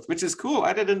plant growth, which is cool.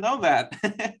 I didn't know that.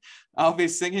 I'll be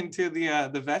singing to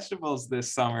the vegetables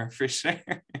this summer for sure.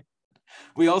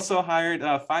 We also hired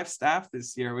 5 staff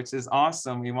this year, which is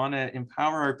awesome. We want to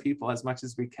empower our people as much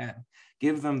as we can,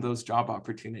 give them those job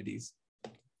opportunities.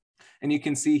 And you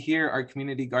can see here our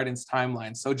community gardens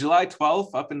timeline. So July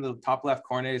 12th, up in the top left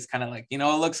corner, is kind of like, you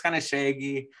know, it looks kind of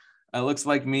shaggy. It looks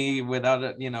like me without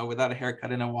a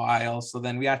haircut in a while. So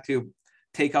then we have to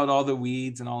take out all the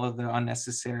weeds and all of the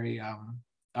unnecessary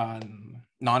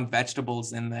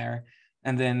non-vegetables in there.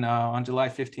 And then on July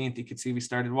 15th, you could see we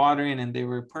started watering and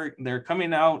they're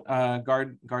coming out.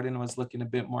 Garden was looking a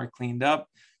bit more cleaned up.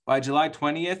 By July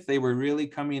 20th, they were really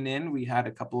coming in. We had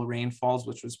a couple of rainfalls,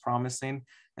 which was promising.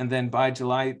 And then by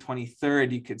July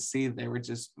 23rd, you could see they were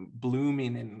just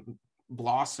blooming and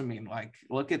blossoming. Like,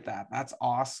 look at that. That's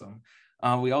awesome.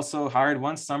 We also hired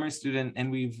 1 summer student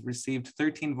and we've received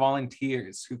 13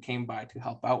 volunteers who came by to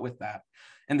help out with that.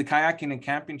 And the kayaking and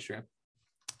camping trip,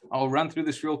 I'll run through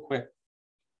this real quick.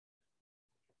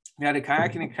 We had a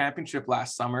kayaking and camping trip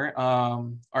last summer.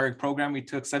 Our program, we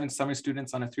took 7 summer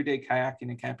students on a 3-day kayaking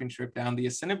and camping trip down the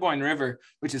Assiniboine River,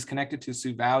 which is connected to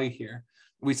Sioux Valley here.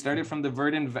 We started from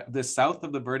the south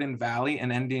of the Verdun Valley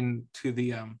and ending to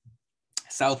the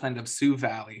south end of Sioux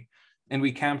Valley. And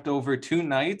we camped over 2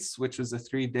 nights, which was a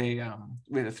 3-day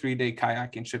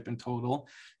kayaking trip in total.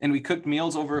 And we cooked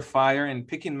meals over a fire and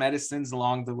picking medicines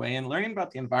along the way and learning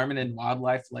about the environment and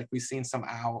wildlife. Like we seen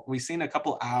a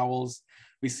couple owls,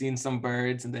 we seen some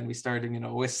birds, and then we started, you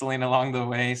know, whistling along the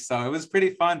way. So it was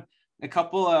pretty fun. A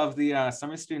couple of the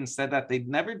summer students said that they'd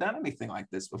never done anything like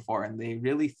this before, and they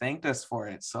really thanked us for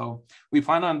it. So we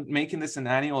plan on making this an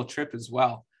annual trip as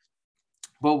well.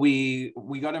 But we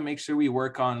got to make sure we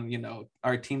work on, you know,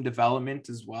 our team development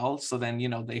as well. So then, you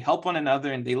know, they help one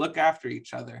another and they look after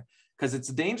each other, because it's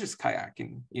dangerous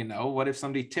kayaking. You know, what if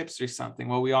somebody tips or something?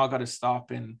 Well, we all got to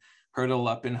stop and hurdle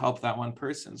up and help that one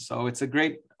person. So it's a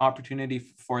great opportunity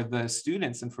for the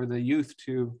students and for the youth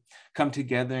to come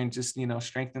together and just, you know,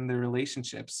 strengthen their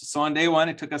relationships. So on day 1,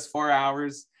 it took us 4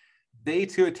 hours. Day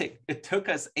 2, it took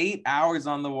us 8 hours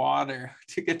on the water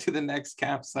to get to the next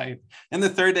campsite. And the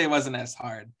 3rd day wasn't as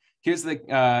hard. Here's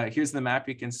the map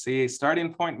you can see.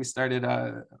 Starting point, we started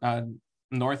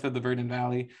north of the Verdun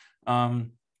Valley.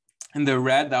 In the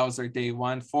red, that was our day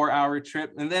 1 4-hour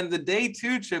trip. And then the day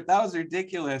 2 trip, that was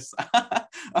ridiculous.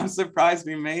 I'm surprised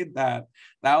we made that.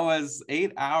 That was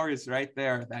 8 hours right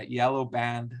there, that yellow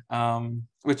band,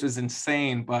 which was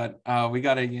insane. But we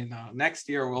got to, you know, next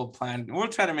year we'll try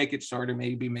to make it shorter,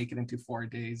 maybe make it into 4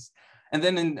 days. And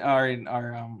then in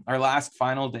our last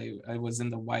final day, it was in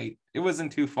the white. It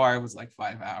wasn't too far. It was like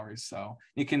 5 hours. So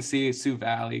you can see Sioux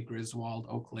Valley, Griswold,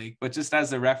 Oak Lake. But just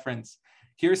as a reference,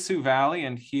 here's Sioux Valley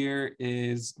and here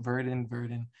is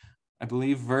Verdun. I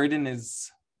believe Verdun is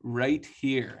right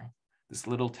here, this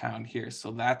little town here.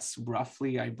 So that's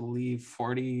roughly, I believe,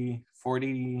 40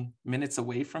 minutes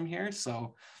away from here.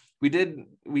 So we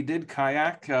did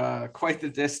kayak quite the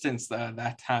distance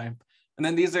that time. And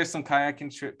then these are some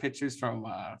kayaking trip pictures from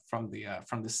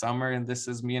the summer. And this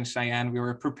is me and Cheyenne. We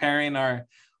were preparing our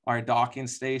docking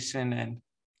station, and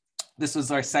this was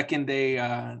our 2nd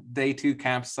day, day 2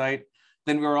 campsite.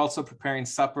 Then we were also preparing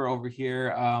supper over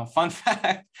here. Fun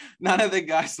fact, none of the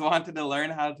guys wanted to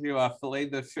learn how to fillet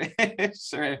the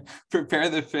fish or prepare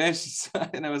the fish,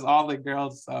 and it was all the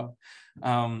girls. So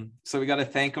we got to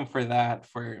thank them for that,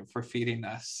 for feeding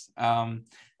us.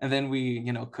 And then we,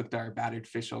 you know, cooked our battered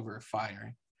fish over a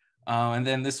fire. And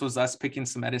then this was us picking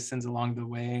some medicines along the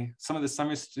way. Some of the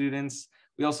summer students,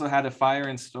 we also had a fire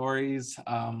and stories.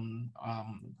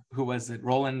 Who was it?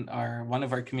 Roland, one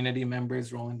of our community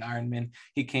members, Roland Ironman.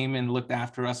 He came and looked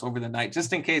after us over the night,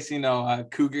 just in case, you know, a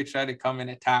cougar tried to come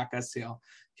and attack us. He'll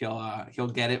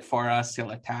get it for us.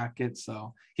 He'll attack it.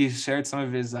 So he shared some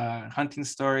of his hunting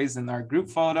stories in our group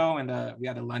photo, and we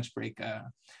had a lunch break,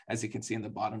 as you can see in the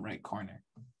bottom right corner.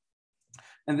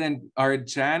 And then our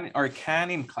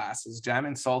canning classes, jam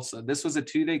and salsa. This was a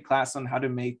 2-day class on how to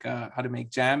make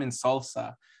jam and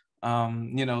salsa.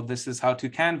 You know, this is how to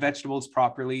can vegetables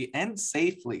properly and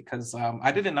safely, because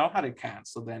I didn't know how to can.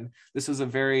 So then this was a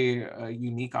very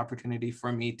unique opportunity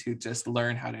for me to just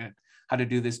learn how to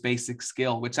do this basic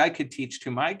skill, which I could teach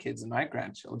to my kids and my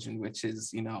grandchildren, which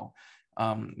is, you know,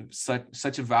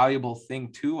 such a valuable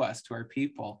thing to us, to our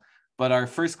people. But our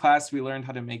first class, we learned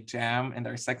how to make jam, and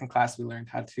our second class, we learned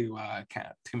how to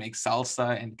make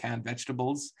salsa and canned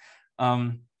vegetables.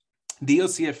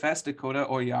 DOCFS, Dakota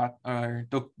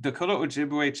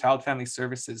Ojibwe Child Family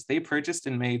Services, they purchased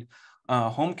and made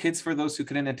home kits for those who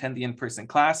couldn't attend the in-person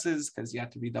classes, because you have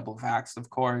to be double vaxxed, of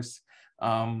course.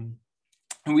 And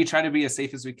we try to be as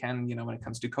safe as we can, you know, when it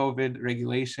comes to COVID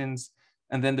regulations.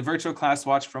 And then the virtual class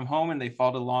watched from home, and they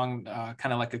followed along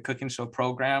kind of like a cooking show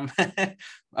program.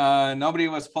 Nobody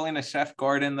was pulling a Chef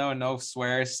Gordon though, no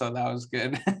swears, so that was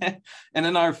good. And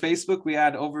in our Facebook, we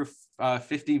had over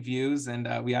 50 views, and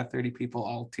we had 30 people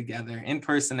all together in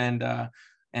person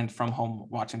and from home,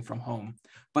 watching from home.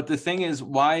 But the thing is,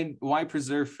 why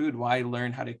preserve food? Why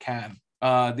learn how to can?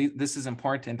 This is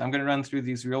important. I'm going to run through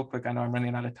these real quick. I know I'm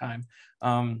running out of time.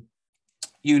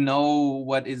 You know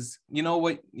what is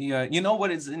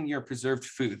in your preserved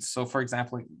foods. So for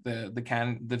example,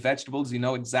 the vegetables, you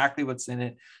know exactly what's in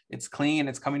it. It's clean,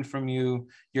 it's coming from you,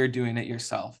 you're doing it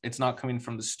yourself. It's not coming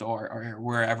from the store or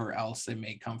wherever else it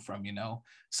may come from, you know.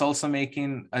 Salsa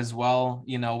making as well,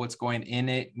 you know what's going in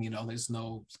it, you know, there's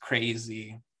no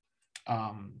crazy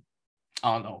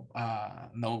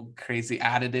no crazy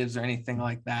additives or anything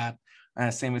like that.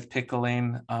 Same with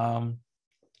pickling.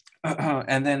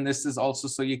 And then this is also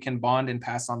so you can bond and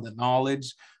pass on the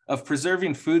knowledge of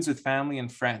preserving foods with family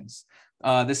and friends.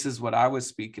 This is what I was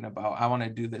speaking about. I want to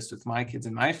do this with my kids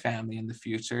and my family in the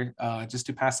future, just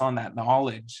to pass on that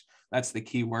knowledge. That's the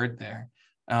key word there.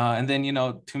 And then, you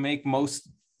know, to make most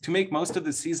of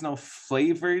the seasonal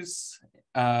flavors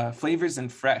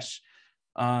and fresh.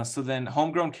 So then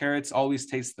homegrown carrots always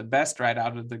taste the best right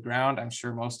out of the ground. I'm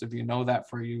sure most of you know that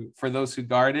for those who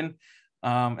garden.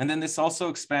 And then this also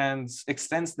extends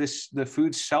the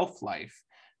food's shelf life.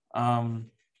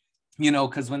 You know,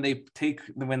 because when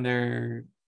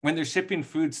they're shipping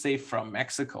food, say from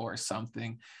Mexico or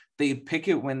something, they pick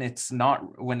it when it's not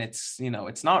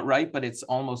ripe, but it's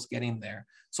almost getting there.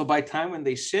 So by time when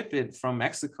they ship it from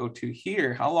Mexico to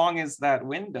here, how long is that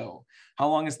window? How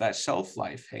long is that shelf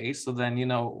life? Hey, so then, you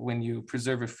know, when you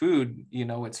preserve a food, you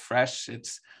know, it's fresh,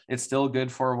 it's still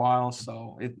good for a while.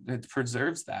 So it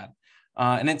preserves that.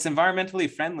 And it's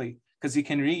environmentally friendly because you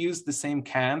can reuse the same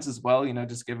cans as well, you know,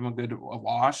 just give them a good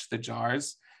wash, the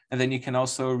jars. And then you can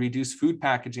also reduce food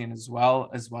packaging as well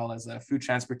as food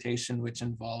transportation, which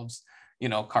involves, you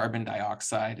know, carbon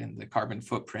dioxide and the carbon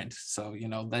footprint. So, you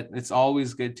know, that it's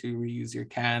always good to reuse your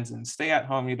cans and stay at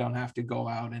home. You don't have to go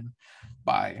out and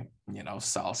buy, you know,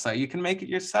 salsa. You can make it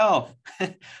yourself.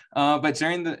 But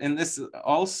this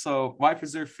also, why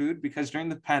preserve food? Because during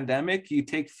the pandemic, you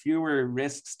take fewer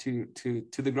risks to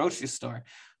the grocery store,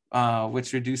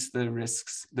 which reduce the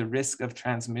risk of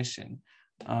transmission.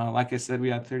 Like I said, we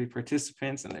had 30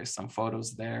 participants, and there's some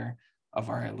photos there of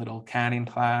our little canning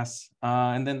class.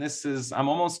 And then I'm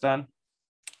almost done.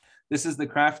 This is the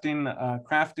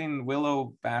crafting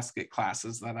willow basket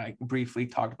classes that I briefly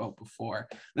talked about before.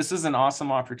 This is an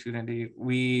awesome opportunity.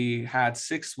 We had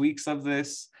 6 weeks of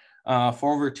this.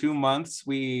 For over 2 months,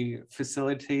 we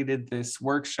facilitated this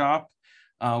workshop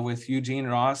with Eugene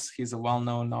Ross. He's a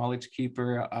well-known knowledge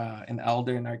keeper, an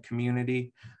elder in our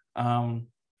community.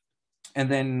 And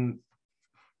then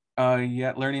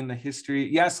learning the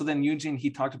history. So then Eugene, he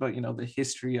talked about, you know, the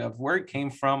history of where it came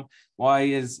from, why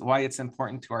it's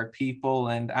important to our people.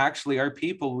 And actually our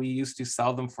people, we used to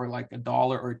sell them for like $1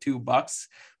 or $2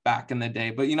 back in the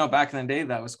day. But, you know, back in the day,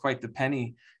 that was quite the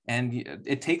penny. And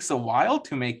it takes a while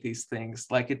to make these things.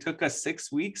 Like it took us 6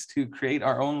 weeks to create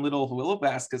our own little willow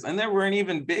baskets. And they weren't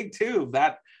even big too.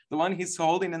 The one he's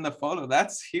holding in the photo,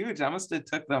 that's huge. I must have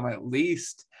took them at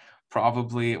least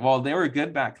probably, well, they were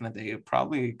good back in the day,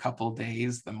 probably a couple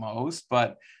days the most,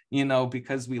 but, you know,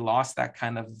 because we lost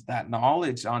that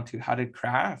knowledge onto how to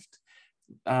craft,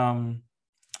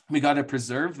 we got to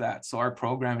preserve that. So our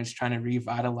program is trying to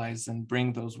revitalize and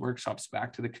bring those workshops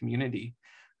back to the community.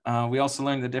 We also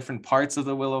learned the different parts of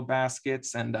the willow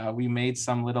baskets, and we made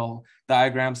some little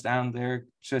diagrams down there,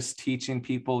 just teaching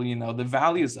people, you know, the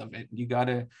values of it. You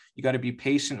gotta be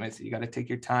patient with it. You gotta take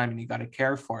your time, and you gotta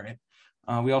care for it.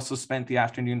 We also spent the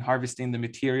afternoon harvesting the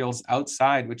materials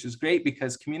outside, which is great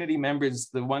because community members,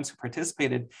 the ones who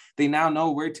participated, they now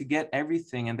know where to get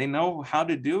everything and they know how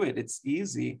to do it. It's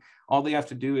easy. All they have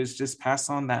to do is just pass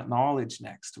on that knowledge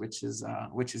next, which is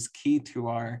key to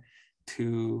our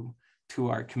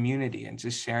community, and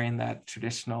just sharing that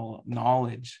traditional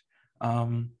knowledge.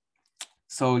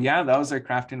 So yeah, that was our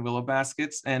crafting willow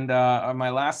baskets. And on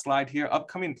my last slide here,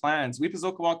 upcoming plans.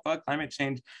 Wipazoka Wakpa Climate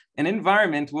Change and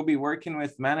Environment will be working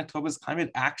with Manitoba's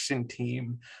Climate Action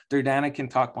Team. Durdana can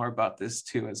talk more about this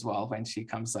too as well when she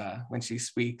comes, when she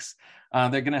speaks.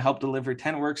 They're gonna help deliver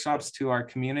 10 workshops to our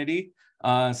community.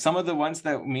 Some of the ones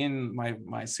that me and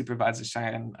my supervisor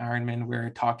Cheyenne Ironman were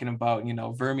talking about, you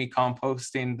know,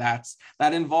 vermicomposting,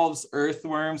 that involves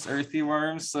earthworms, earthy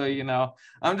worms. So, you know,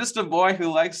 I'm just a boy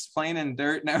who likes playing in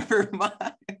dirt, never mind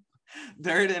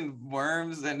dirt and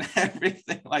worms and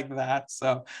everything like that.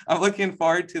 So I'm looking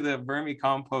forward to the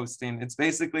vermicomposting. It's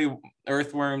basically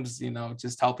earthworms, you know,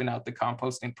 just helping out the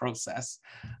composting process.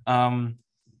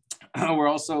 We're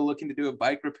also looking to do a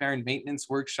bike repair and maintenance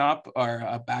workshop, or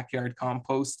a backyard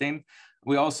composting.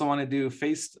 We also want to do a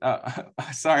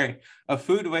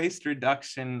food waste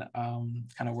reduction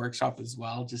kind of workshop as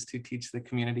well, just to teach the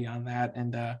community on that,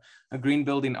 and a green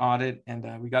building audit.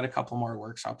 And we got a couple more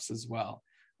workshops as well.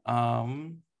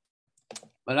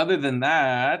 But other than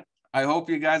that, I hope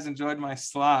you guys enjoyed my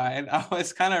slide. I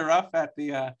was kind of rough at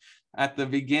the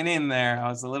beginning there. I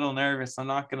was a little nervous, I'm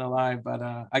not gonna lie, but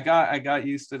I got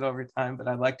used to it over time. But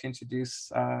I'd like to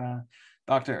introduce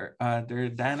Dr.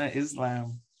 Durdana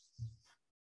Islam.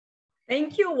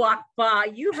 Thank you,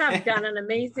 Wakpa. You have done an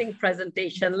amazing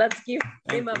presentation. Let's give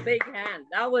him a big hand.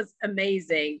 That was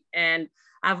amazing. And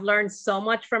I've learned so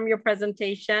much from your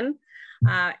presentation.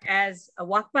 As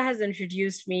Wakpa has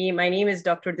introduced me, my name is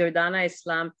Dr. Durdana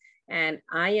Islam, and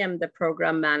I am the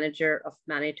program manager of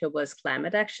Manitoba's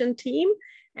Climate Action Team.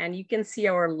 And you can see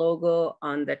our logo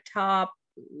on the top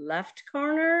left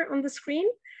corner on the screen.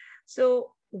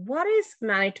 So what is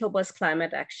Manitoba's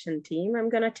Climate Action Team? I'm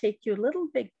gonna take you a little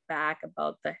bit back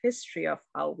about the history of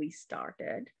how we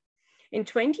started. In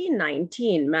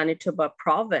 2019, Manitoba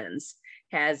province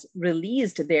has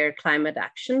released their climate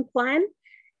action plan,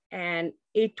 and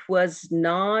it was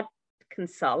not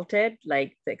consulted,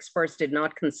 like the experts did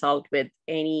not consult with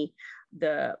anybody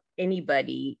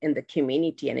in the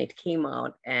community, and it came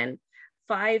out, and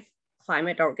 5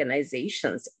 climate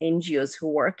organizations, NGOs who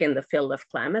work in the field of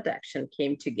climate action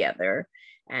came together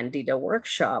and did a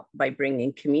workshop by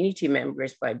bringing community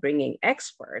members, by bringing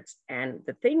experts. And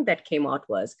the thing that came out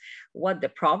was what the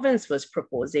province was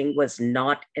proposing was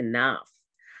not enough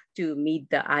to meet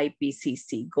the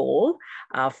IPCC goal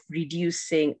of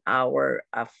reducing our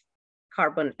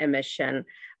carbon emission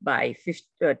by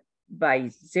 0% by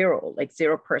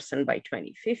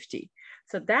 2050.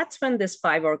 So that's when these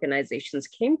 5 organizations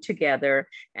came together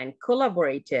and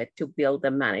collaborated to build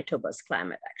the Manitoba's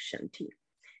Climate Action Team.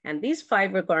 And these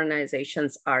 5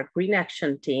 organizations are Green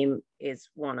Action Team is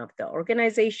one of the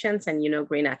organizations, and you know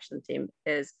Green Action Team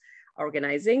is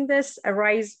organizing this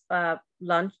Arise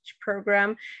lunch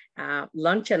program,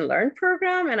 lunch and learn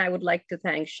program. And I would like to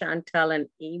thank Chantal and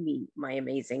Amy, my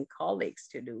amazing colleagues,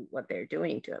 to do what they're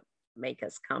doing to make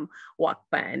us come,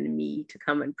 Wakpa and me, to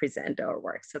come and present our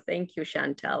work. So thank you,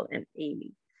 Chantal and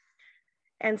Amy.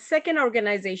 And second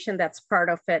organization that's part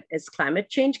of it is Climate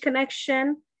Change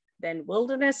Connection, then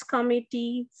Wilderness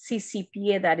Committee,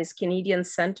 CCPA, that is Canadian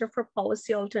Center for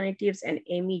Policy Alternatives, and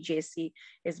MEJC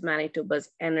is Manitoba's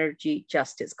Energy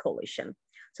Justice Coalition.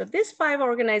 So these 5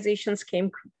 organizations came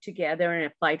together and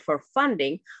applied for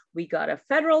funding. We got a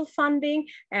federal funding,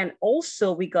 and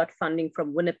also we got funding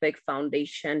from Winnipeg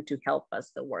Foundation to help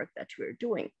us the work that we're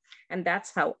doing. And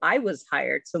that's how I was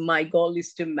hired. So my goal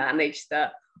is to manage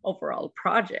the overall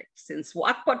project. Since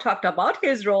Wakpa talked about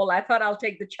his role, I thought I'll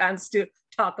take the chance to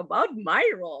talk about my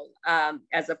role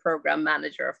as a program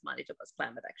manager of Manitoba's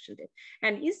Climate Action Day.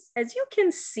 And as you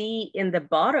can see in the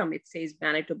bottom, it says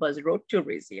Manitoba's Road to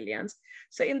Resilience.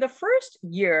 So in the first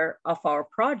year of our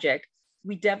project,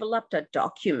 we developed a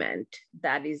document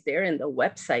that is there in the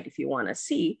website if you want to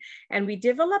see. And we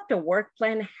developed a work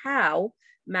plan how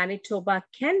Manitoba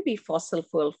can be fossil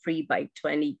fuel free by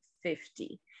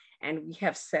 2050. And we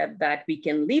have said that we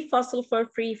can leave fossil fuel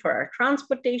free for our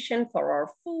transportation, for our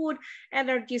food,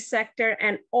 energy sector,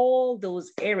 and all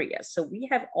those areas. So we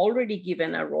have already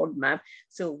given a roadmap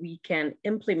so we can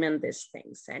implement these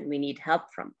things, and we need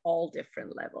help from all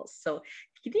different levels. So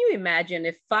can you imagine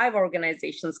if 5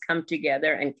 organizations come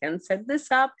together and can set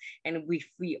this up, and if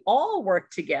we all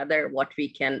work together, what we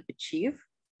can achieve?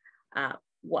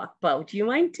 Wakpa, do you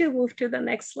mind to move to the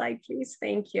next slide, please?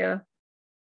 Thank you.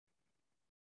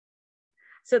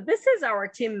 So this is our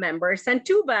team members, and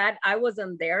too bad I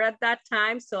wasn't there at that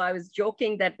time. So I was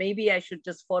joking that maybe I should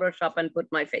just Photoshop and put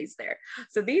my face there.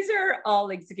 So these are all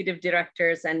executive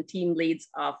directors and team leads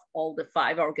of all the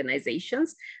 5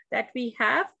 organizations that we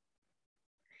have.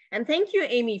 And thank you,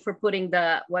 Amy, for putting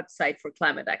the website for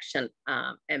Climate Action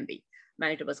MB,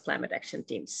 Manitoba's Climate Action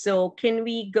Team. So can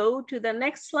we go to the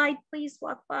next slide, please,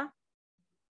 Wakpa?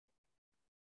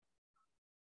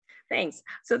 Thanks.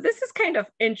 So this is kind of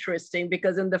interesting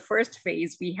because in the first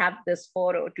phase, we have this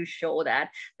photo to show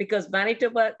that, because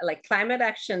Manitoba, like Climate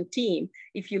Action Team,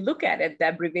 if you look at it, the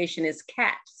abbreviation is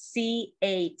CAT,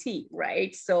 C-A-T,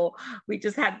 right? So we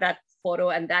just had that photo,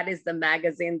 and that is the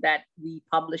magazine that we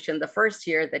published in the first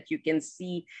year that you can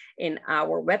see in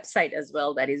our website as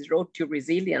well, that is Road to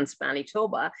Resilience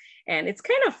Manitoba. And it's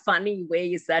kind of funny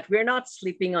ways that we're not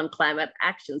sleeping on climate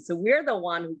action. So we're the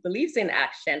one who believes in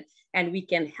action, and we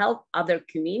can help other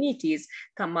communities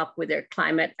come up with their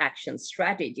climate action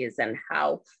strategies and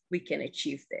how we can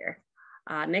achieve there.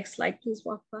 Next slide, please,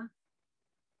 Wakpa.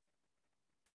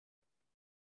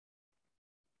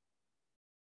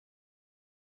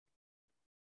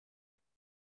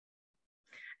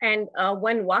 And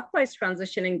when Wakpa is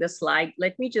transitioning the slide,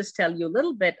 let me just tell you a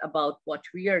little bit about what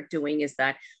we are doing is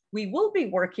that we will be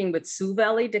working with Sioux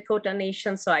Valley Dakota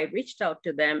Nation. So I reached out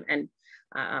to them, and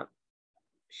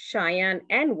Cheyenne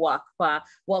and Wakpa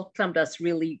welcomed us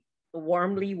really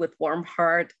warmly with warm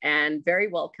heart and very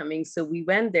welcoming. So we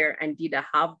went there and did a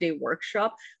half-day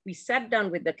workshop. We sat down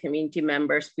with the community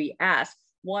members. We asked,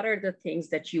 what are the things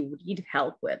that you need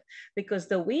help with? Because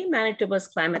the way Manitoba's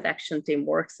Climate Action Team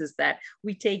works is that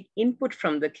we take input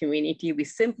from the community. We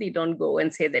simply don't go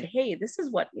and say that, hey, this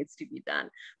is what needs to be done,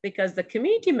 because the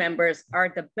community members are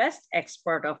the best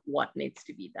expert of what needs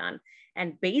to be done.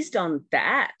 And based on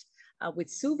that,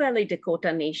 with Sioux Valley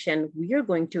Dakota Nation, we are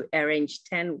going to arrange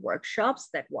 10 workshops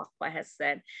that Wakpa has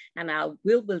said, and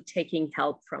we'll be taking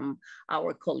help from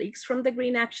our colleagues from the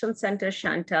Green Action Center.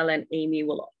 Chantal and Amy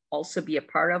will also be a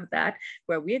part of that,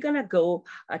 where we're gonna go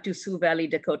to Sioux Valley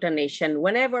Dakota Nation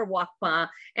whenever Wakpa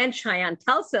and Cheyenne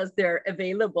tells us they're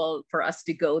available for us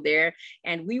to go there.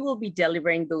 And we will be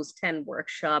delivering those 10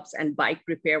 workshops, and bike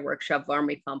repair workshop,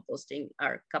 vermicomposting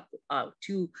are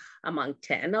 2 among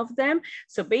 10 of them.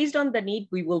 So based on the need,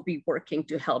 we will be working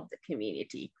to help the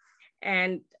community.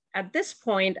 And at this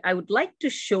point, I would like to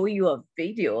show you a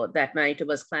video that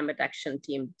Manitoba's Climate Action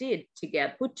Team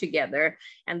put together.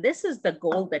 And this is the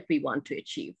goal that we want to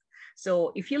achieve.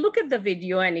 So if you look at the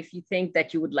video, and if you think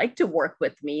that you would like to work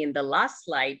with me, in the last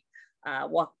slide,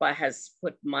 Wakpa has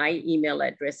put my email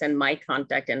address and my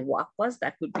contact and Wakpa's.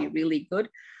 That would be really good.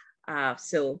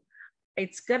 So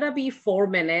it's gonna be 4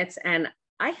 minutes, and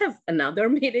I have another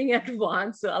meeting at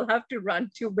 1, so I'll have to run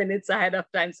 2 minutes ahead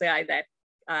of time, so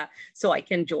I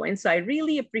can join. So I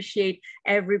really appreciate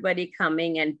everybody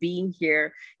coming and being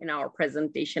here in our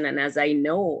presentation. And as I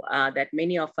know that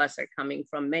many of us are coming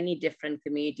from many different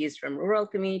communities, from rural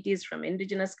communities, from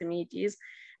Indigenous communities,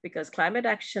 because Climate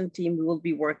Action Team will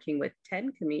be working with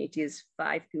 10 communities,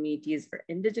 5 communities for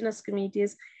Indigenous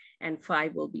communities, and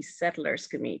 5 will be settlers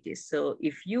communities. So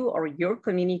if you or your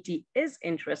community is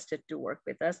interested to work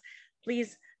with us,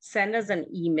 please send us an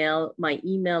email. My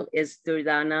email is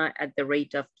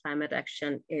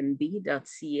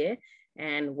durdana@climateactionmb.ca,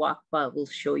 and Wakpa will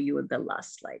show you the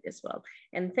last slide as well.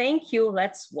 And thank you.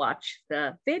 Let's watch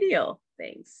the video.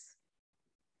 Thanks.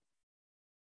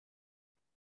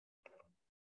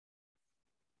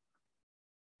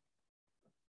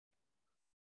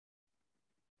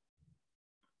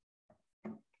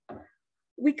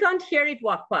 We can't hear it,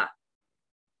 Wakpa.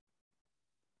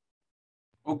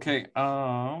 Okay,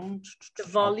 the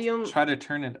volume. I'll try to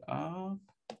turn it up.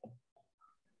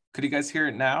 Could you guys hear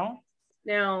it now?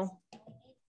 No.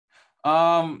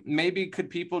 Maybe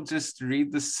could people just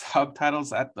read the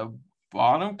subtitles at the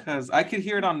bottom? Because I could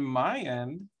hear it on my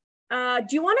end.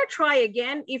 Do you want to try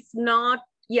again? If not,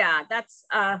 yeah, that's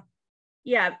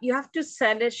yeah, you have to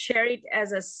share it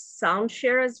as a sound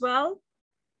share as well.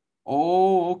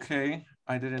 Oh, okay.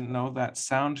 I didn't know that.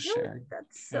 Sound share.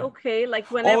 That's okay. Like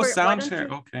whenever. Oh, sound share.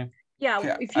 Okay. Yeah,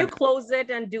 okay, if you close it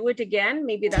and do it again,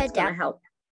 maybe that's gonna help.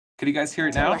 Could you guys hear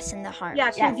it now? Lessen the harm. Yeah,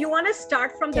 so if you want to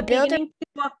start from the beginning,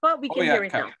 Wakpa, we can hear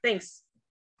it now. Thanks.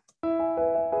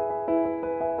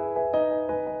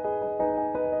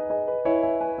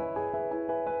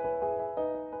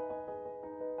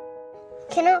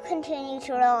 Cannot continue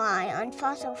to rely on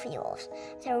fossil fuels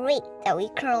at the rate that we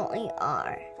currently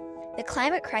are. The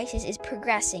climate crisis is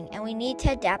progressing, and we need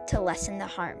to adapt to lessen the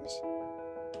harms.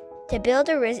 To build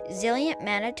a resilient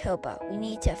Manitoba, we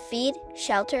need to feed,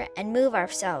 shelter, and move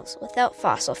ourselves without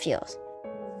fossil fuels.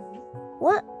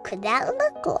 What could that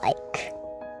look like?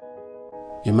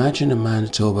 Imagine a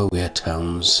Manitoba where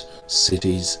towns,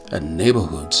 cities, and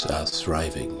neighborhoods are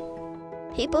thriving.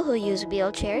 People who use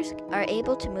wheelchairs are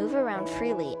able to move around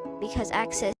freely because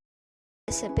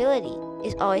accessibility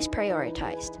is always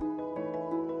prioritized.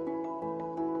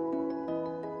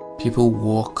 People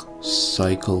walk,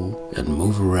 cycle, and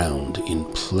move around in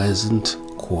pleasant,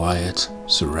 quiet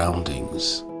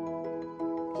surroundings.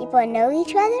 People know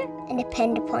each other and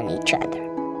depend upon each other.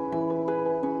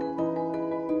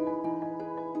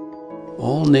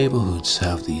 All neighborhoods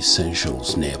have the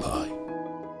essentials nearby.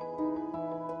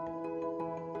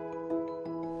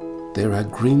 There are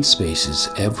green spaces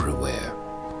everywhere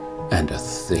and a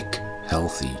thick,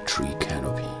 healthy tree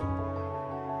canopy.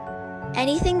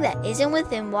 Anything that isn't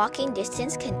within walking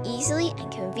distance can easily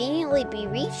and conveniently be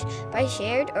reached by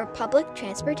shared or public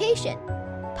transportation.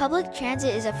 Public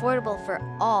transit is affordable for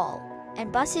all,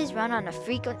 and buses run on a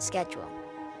frequent schedule.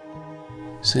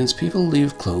 Since people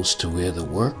live close to where they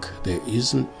work, there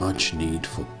isn't much need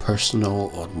for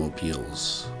personal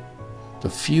automobiles. The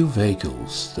few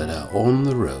vehicles that are on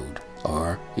the road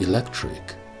are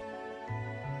electric.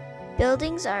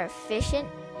 Buildings are efficient,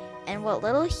 and what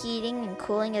little heating and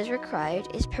cooling is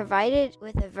required is provided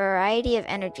with a variety of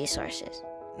energy sources.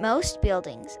 Most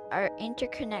buildings are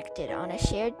interconnected on a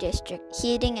shared district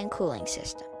heating and cooling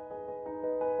system.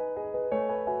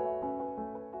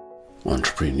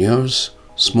 Entrepreneurs,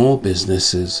 small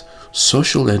businesses,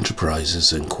 social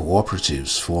enterprises, and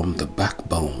cooperatives form the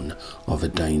backbone of a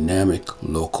dynamic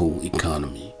local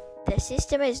economy. The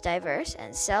system is diverse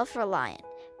and self-reliant,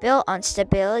 built on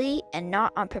stability and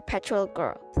not on perpetual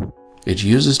growth. It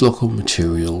uses local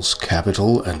materials,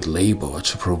 capital, and labor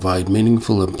to provide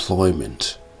meaningful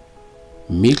employment,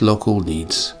 meet local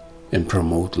needs, and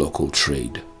promote local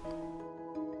trade.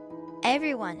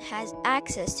 Everyone has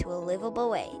access to a livable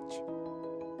wage.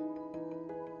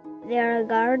 There are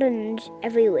gardens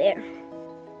everywhere.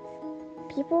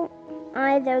 People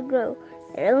either grow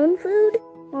their own food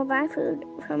or buy food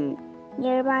from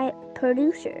nearby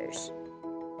producers.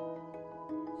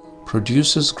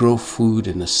 Producers grow food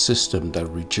in a system that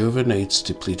rejuvenates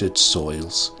depleted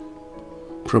soils,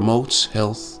 promotes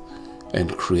health,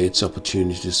 and creates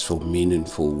opportunities for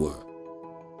meaningful work.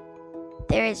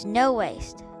 There is no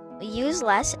waste. We use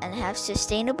less and have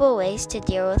sustainable ways to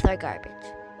deal with our garbage.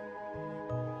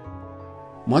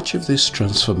 Much of this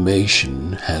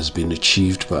transformation has been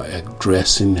achieved by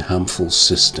addressing harmful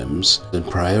systems and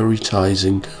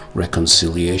prioritizing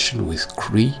reconciliation with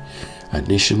Cree,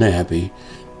 Anishinaabe,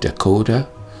 Dakota,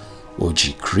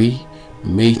 Ojibwe,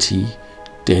 Métis,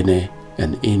 Dene,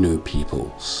 and Innu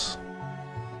peoples.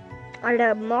 Our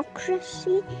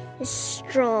democracy is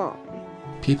strong.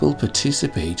 People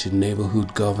participate in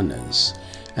neighborhood governance,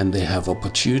 and they have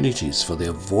opportunities for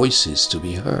their voices to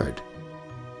be heard.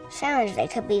 Sounds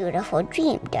like a beautiful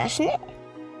dream, doesn't it?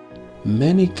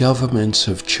 Many governments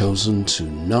have chosen to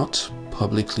not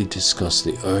publicly discuss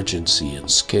the urgency and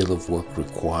scale of work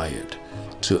required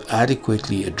to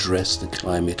adequately address the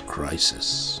climate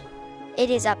crisis. It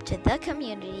is up to the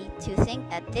community to think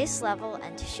at this level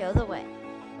and to show the way.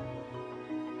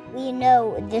 We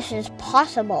know this is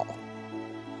possible.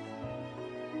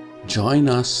 Join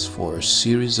us for a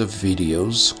series of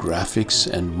videos,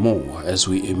 graphics, and more as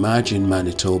we imagine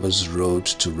Manitoba's road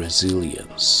to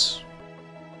resilience.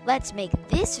 Let's make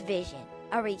this vision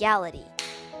a reality.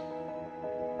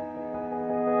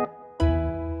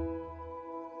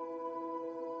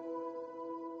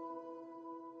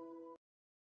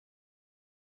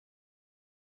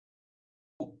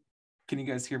 Can you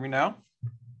guys hear me now?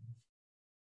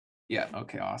 Yeah,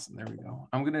 okay, awesome. There we go.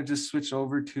 I'm gonna just switch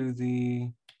over to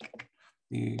the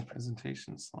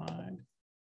presentation slide.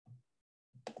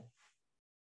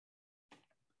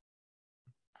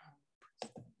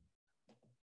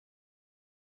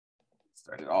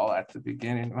 Started all at the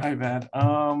beginning, my bad.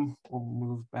 We'll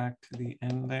move back to the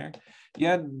end there.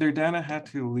 Yeah, Durdana had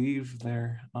to leave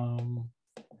there,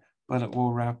 but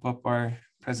we'll wrap up our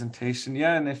presentation.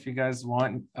 Yeah, and if you guys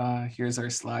want, here's our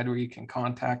slide where you can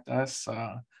contact us.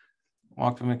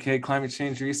 Wakpa Mckay, Climate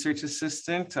Change Research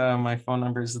Assistant. My phone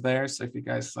number is there. So if you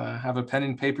guys have a pen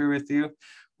and paper with you,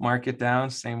 mark it down.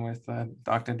 Same with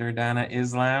Dr. Durdana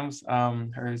Islam's.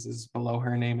 Hers is below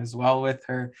her name as well with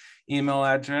her email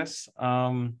address.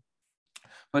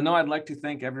 But no, I'd like to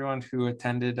thank everyone who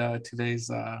attended today's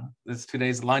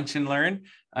Lunch and Learn.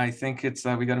 I think it's,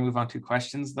 we got to move on to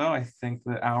questions though. I think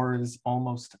the hour is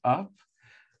almost up.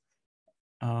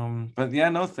 But yeah,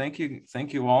 no, thank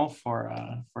you all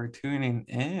for tuning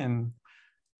in.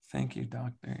 Thank you,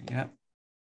 Doctor. Yeah.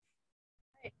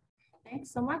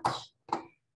 Thanks so much.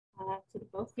 to the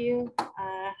both of you.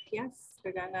 Yes,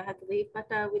 Durdana had to leave, but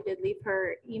we did leave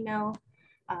her email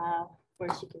where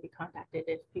she can be contacted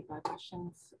if people have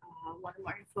questions, want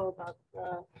more info about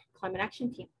the climate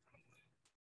action team.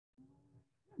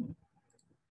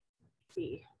 Let's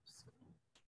see.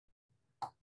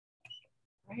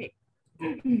 Right.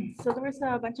 So there was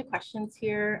a bunch of questions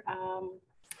here.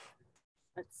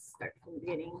 Let's start from the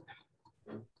beginning.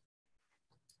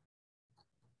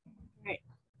 Right.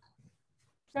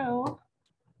 So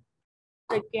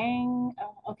the gang,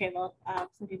 okay, well,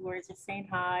 some people were just saying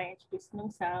hi, introducing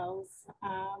themselves.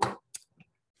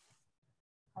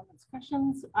 Comments,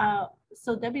 questions.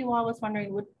 So Debbie Wall was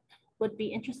wondering, would be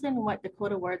interested in what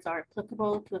Dakota words are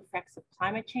applicable to effects of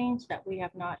climate change that we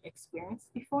have not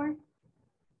experienced before.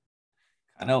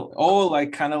 I know. Oh,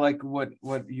 like kind of like what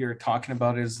you're talking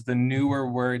about is the newer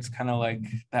words, kind of like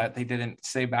that they didn't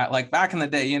say back, like back in the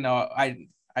day. You know, I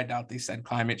doubt they said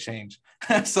climate change.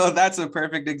 So that's a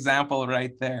perfect example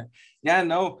right there. Yeah,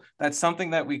 no, that's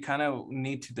something that we kind of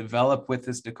need to develop with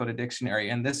this Dakota dictionary.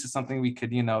 And this is something we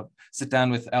could, you know, sit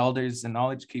down with elders and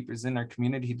knowledge keepers in our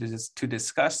community to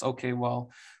discuss, okay,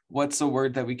 well, what's a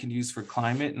word that we can use for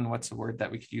climate and what's a word that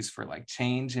we could use for like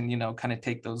change, and, you know, kind of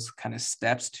take those kind of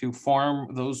steps to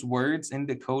form those words in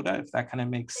Dakota, if that kind of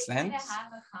makes sense. Kind of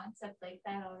have a concept like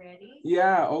that already.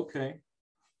 Yeah, okay.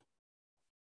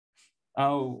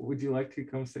 Oh, would you like to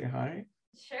come say hi?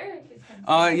 Sure.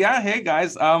 Yeah, hey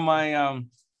guys. My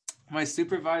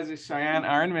supervisor Cheyenne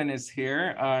Arnman is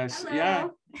here. Hello. Yeah.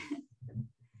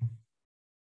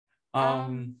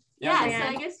 Yeah, so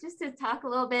I guess just to talk a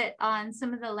little bit on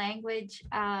some of the language.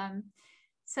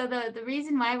 So the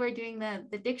reason why we're doing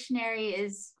the dictionary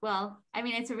is, well, I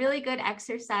mean, it's a really good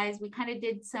exercise. We kind of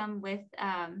did some with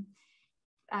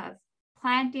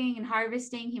planting and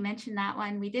harvesting. He mentioned that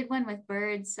one. We did one with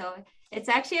birds. So it's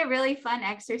actually a really fun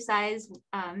exercise,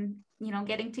 you know,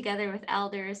 getting together with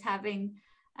elders, having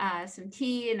some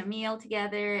tea and a meal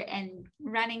together and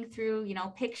running through, you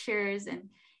know, pictures and,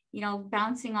 you know,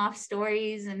 bouncing off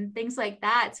stories and things like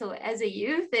that. So as a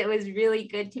youth, it was really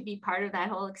good to be part of that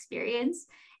whole experience.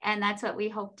 And that's what we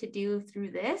hope to do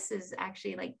through this, is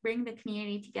actually like bring the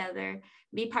community together,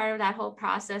 be part of that whole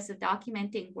process of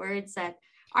documenting words that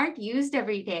aren't used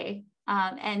every day.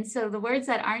 And so the words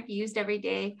that aren't used every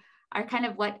day are kind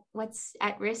of what's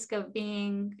at risk of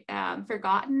being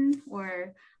forgotten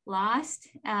or lost.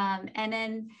 And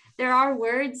then there are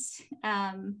words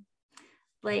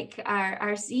like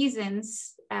our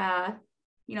seasons,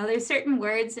 you know, there's certain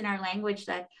words in our language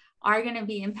that are going to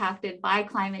be impacted by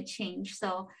climate change.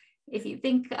 So if you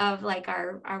think of like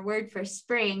our word for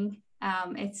spring,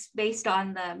 it's based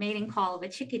on the mating call of a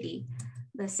chickadee.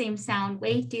 The same sound,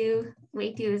 wait-do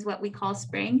is what we call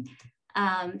spring.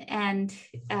 And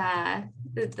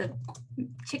the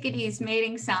chickadee's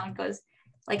mating sound goes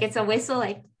like it's a whistle.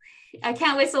 Like I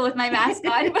can't whistle with my mask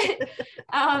on,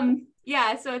 but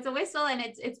yeah, so it's a whistle and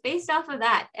it's based off of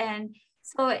that. And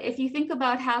so if you think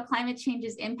about how climate change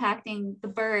is impacting the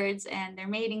birds and their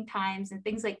mating times and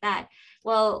things like that,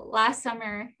 well, last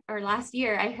summer or last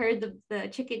year, I heard the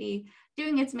chickadee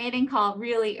doing its mating call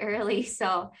really early.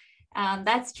 So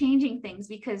that's changing things,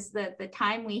 because the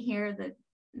time we hear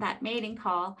that mating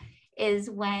call is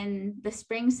when the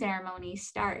spring ceremonies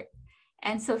start.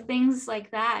 And so things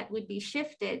like that would be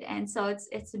shifted. And so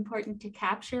it's important to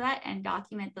capture that and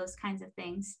document those kinds of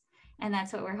things. And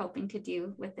that's what we're hoping to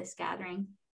do with this gathering.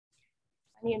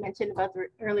 You mentioned about the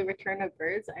early return of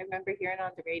birds. I remember hearing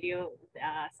on the radio,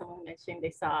 someone mentioning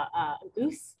they saw a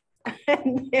goose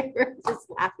and they were just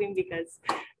laughing because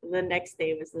the next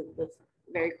day was this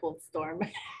very cold storm.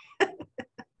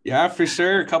 Yeah, for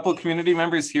sure. A couple of community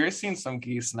members here seen some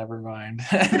geese, never mind.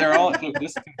 They're all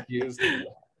just confused.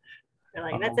 They're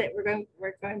like, that's it,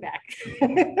 we're going back.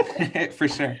 For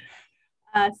sure.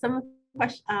 Some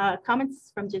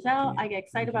comments from Giselle. I get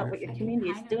excited about what your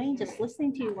community is doing. Just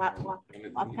listening to you,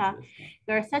 Wapka.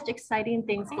 There are such exciting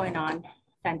things going on.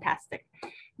 Fantastic.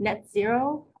 Net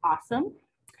zero, awesome.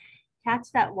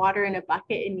 Catch that water in a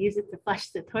bucket and use it to flush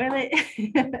the toilet.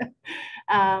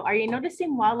 Are you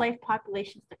noticing wildlife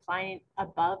populations declining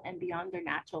above and beyond their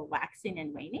natural waxing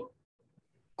and waning?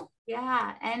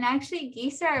 Yeah, and actually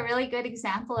geese are a really good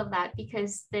example of that,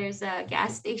 because there's a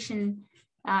gas station,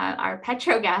 our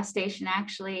Petro gas station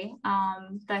actually,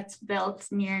 that's built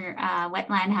near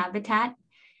wetland habitat.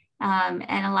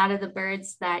 And a lot of the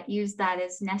birds that use that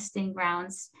as nesting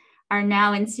grounds are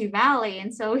now in Sioux Valley.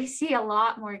 And so we see a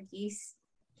lot more geese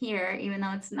here, even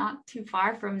though it's not too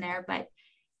far from there. But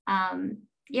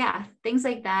yeah, things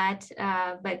like that.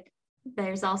 But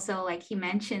there's also, like he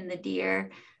mentioned, the deer.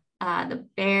 the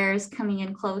bears coming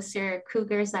in closer,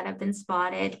 cougars that have been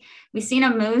spotted. We've seen a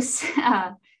moose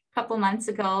a couple months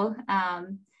ago,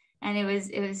 and it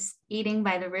was eating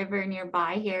by the river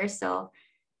nearby here. So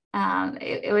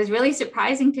it was really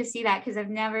surprising to see that, because I've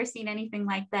never seen anything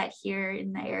like that here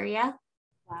in the area.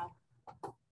 Wow.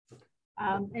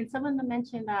 And someone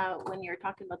mentioned when you're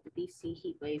talking about the BC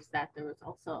heat waves that there was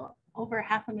also over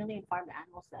 500,000 farm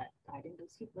animals that died in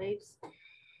those heat waves.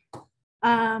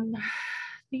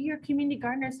 Do your community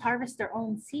gardeners harvest their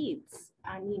own seeds?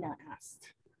 Nina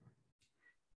asked.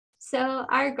 So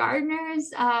our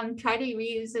gardeners try to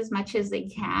reuse as much as they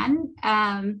can.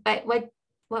 But what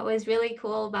was really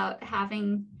cool about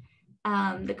having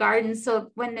the gardens,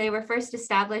 so when they were first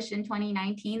established in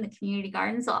 2019, the community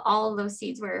gardens, all of those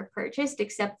seeds were purchased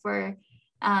except for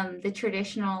the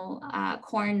traditional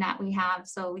corn that we have.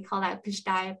 So we call that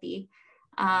pishdayapi.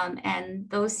 And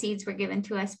those seeds were given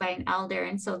to us by an elder.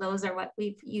 And so those are what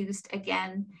we've used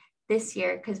again this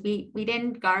year, because we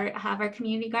didn't have our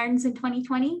community gardens in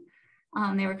 2020.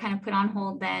 They were kind of put on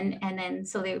hold then. And then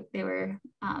so they were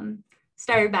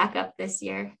started back up this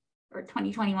year, or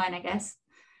 2021, I guess.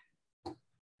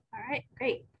 All right,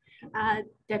 great.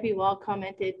 Debbie Wall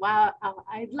commented, wow,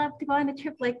 I'd love to go on a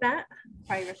trip like that.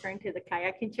 Probably referring to the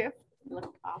kayaking trip. It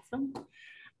looked awesome.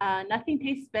 Nothing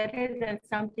tastes better than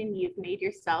something you've made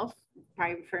yourself.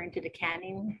 Probably referring to the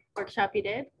canning workshop you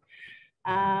did.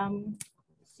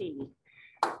 Let's see.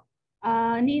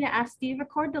 Nina asked, do you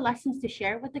record the lessons to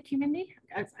share with the community?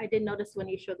 As I did notice when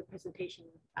you showed the presentation,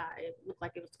 it looked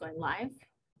like it was going live.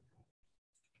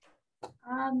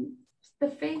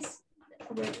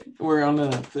 We're on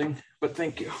the thing, but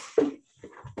thank you.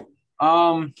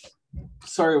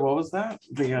 Sorry, what was that?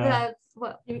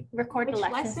 Record the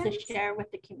lessons to share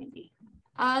with the community.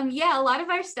 Yeah, a lot of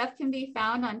our stuff can be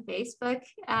found on Facebook,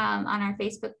 on our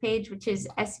Facebook page, which is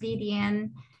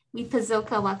SVDN,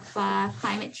 Wipazoka, Wakpa,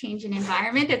 Climate Change and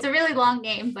Environment. It's a really long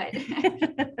name, but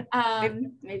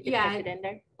maybe yeah. Type it in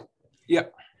there.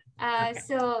 Yep. Okay.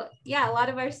 So yeah, a lot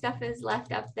of our stuff is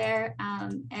left up there,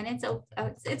 and it's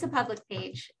a public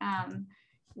page.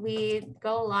 We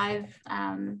go live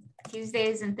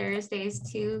Tuesdays and Thursdays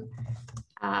too,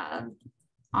 on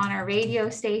our radio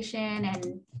station,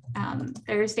 and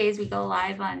Thursdays we go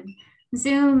live on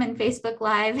Zoom and Facebook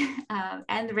Live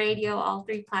and the radio, all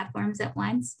three platforms at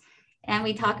once. And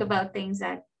we talk about things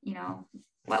that,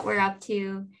 what we're up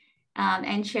to,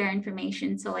 and share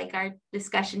information. So like our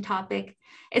discussion topic,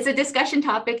 it's a discussion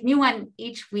topic, new one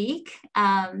each week.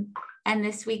 And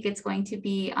this week it's going to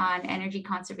be on energy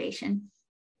conservation.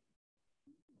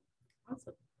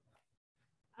 Awesome.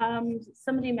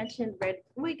 Somebody mentioned red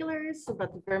wigglers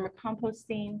about the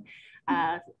vermicomposting.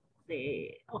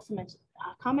 They also mentioned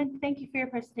comment, thank you for your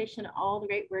presentation, all the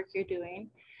great work you're doing.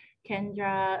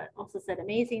 Kendra also said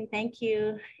amazing, thank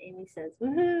you. Amy says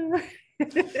woohoo.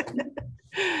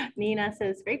 Nina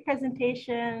says great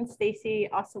presentation. Stacy,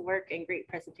 awesome work and great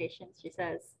presentation, she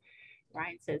says.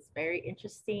 Ryan says very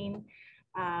interesting.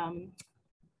 And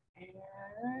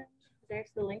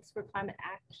there's the links for Climate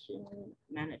Action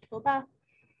Manitoba.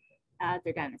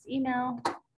 Durdana's email.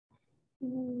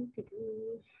 Let's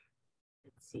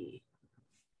see.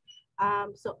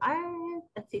 Let's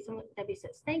see, Debbie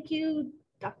says, thank you.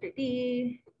 Dr.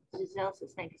 D. Giselle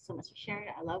says, thank you so much for sharing.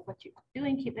 I love what you're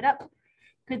doing. Keep it up.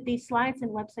 Could these slides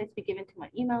and websites be given to my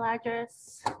email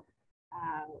address?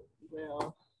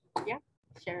 We'll,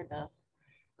 share the.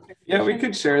 Yeah, we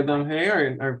could share them. Hey,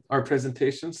 our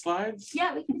presentation slides.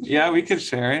 Yeah, we can. Yeah, we could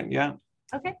share it. Yeah.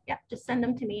 Okay. Yeah, just send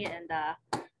them to me and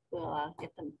we'll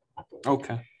get them uploaded.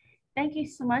 Okay. Thank you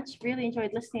so much. Really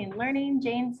enjoyed listening and learning.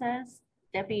 Jane says.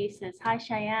 Debbie says, hi,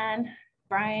 Cheyenne.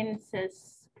 Brian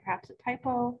says, perhaps a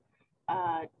typo.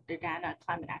 Durdana,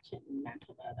 Climate Action,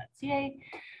 Manitoba.ca.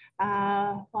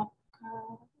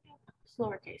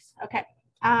 Lowercase. Okay.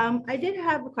 I did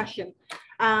have a question.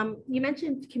 You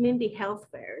mentioned community health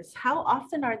fairs. How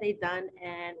often are they done,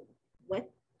 and what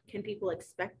can people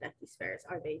expect at these fairs?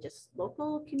 Are they just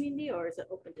local community, or is it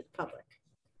open to the public?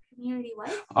 Community what?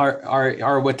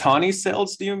 Our Watani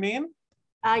sales, do you mean?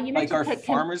 You like our mentioned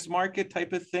farmers market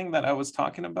type of thing that I was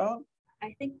talking about?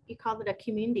 I think you called it a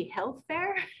community health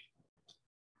fair.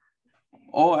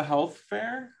 Oh, a health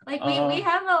fair? Like we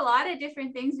have a lot of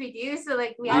different things we do. So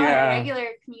like we have our regular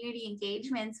community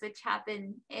engagements, which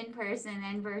happen in person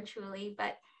and virtually,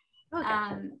 but okay.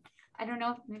 I don't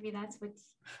know if maybe that's what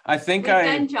I think we've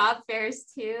done job fairs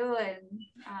too. And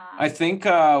I think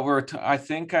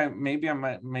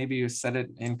maybe you said it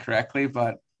incorrectly,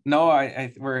 but no,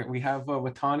 we have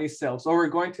Watani sales. So we're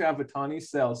going to have Watani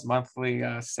sales, monthly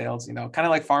sales, kind of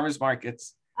like farmers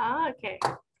markets. Ah, okay.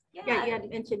 Yeah, you had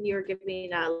mentioned you were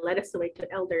giving lettuce away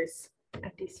to elders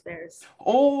at these fairs.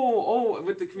 Oh,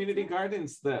 with the community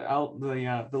gardens,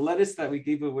 the lettuce that we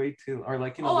gave away to, or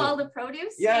like, you know, all the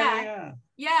produce. Yeah.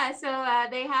 So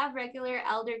they have regular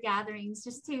elder gatherings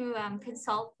just to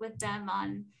consult with them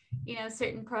on, you know,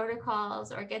 certain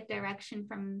protocols or get direction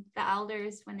from the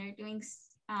elders when they're doing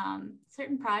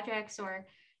certain projects or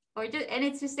just, and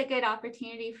it's just a good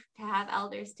opportunity to have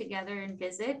elders together and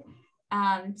visit.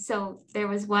 So there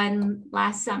was one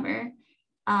last summer,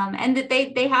 and that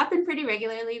they happen pretty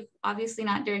regularly, obviously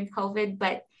not during COVID,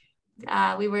 but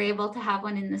we were able to have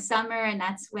one in the summer, and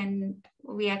that's when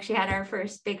we actually had our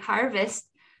first big harvest.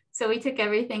 So we took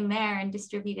everything there and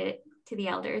distributed it to the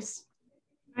elders.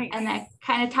 Nice. And that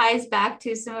kind of ties back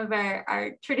to some of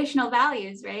our traditional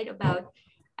values, right? About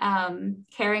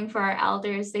caring for our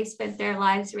elders. They spent their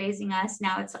lives raising us.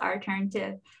 Now it's our turn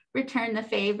to return the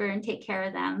favor and take care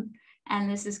of them. And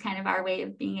this is kind of our way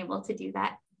of being able to do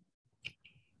that.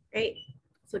 Great.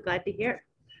 So glad to hear.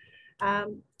 I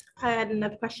had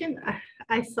another question.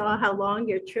 I saw how long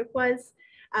your trip was.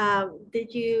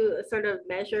 Did you sort of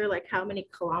measure like how many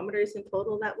kilometers in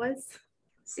total that was?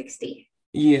 60.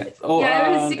 Yeah. Oh, yeah,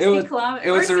 it was 60 kilometers.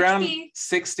 It was 60, around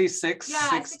 66, yeah,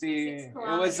 60. It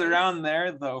was around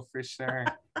there though, for sure.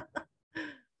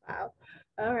 Wow.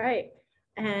 All right.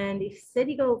 And you said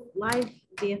you go live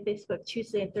via Facebook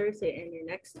Tuesday and Thursday, and your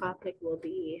next topic will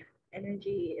be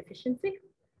energy efficiency.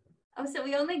 Oh, so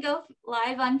we only go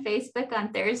live on Facebook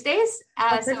on Thursdays.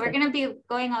 So we're going to be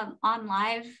going on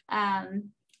live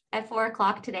at 4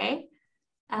 o'clock today.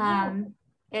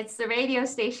 It's the radio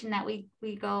station that we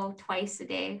go twice a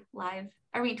day live.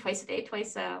 I mean, twice a day,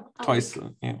 twice a week.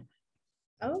 Yeah.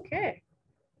 Okay,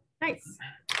 nice.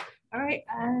 All right,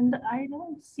 and I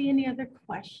don't see any other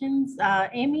questions.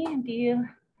 Amy, do you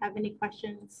have any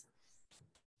questions?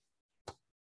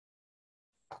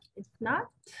 If not,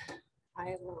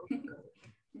 I will go.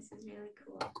 This is really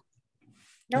cool.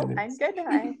 No, I'm good.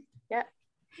 Yeah.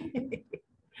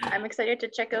 I'm excited to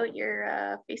check out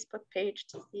your Facebook page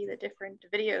to see the different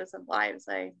videos and lives.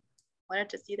 I wanted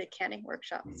to see the canning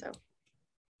workshop. So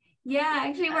yeah,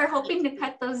 actually we're hoping to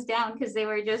cut those down because they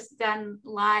were just done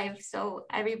live. So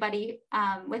everybody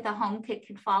with a home kit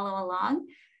could follow along,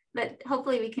 but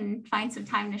hopefully we can find some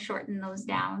time to shorten those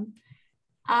down.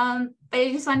 But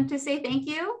I just wanted to say thank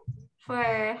you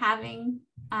for having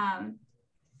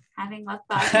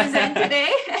Wakpa present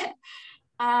today.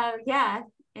 Yeah,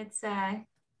 it's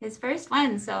his first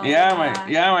one. So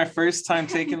my first time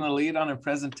taking the lead on a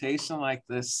presentation like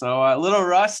this. So a little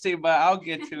rusty, but I'll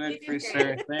get to it for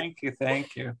sure. Thank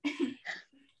you.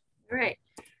 All right.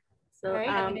 So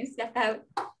I'm gonna step out.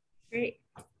 Great.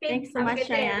 Thanks so much,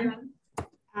 Cheyenne.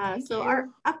 So our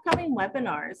upcoming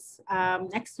webinars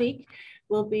next week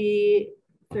will be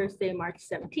Thursday, March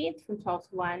 17th from 12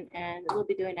 to 1, and we'll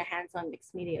be doing a hands-on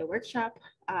mixed media workshop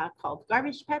called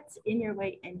Garbage Pets, In Your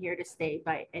Way and Here to Stay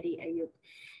by Eddie Ayuk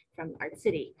from Art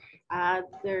City.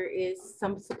 There is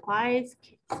some supply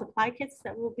kits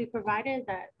that will be provided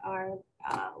that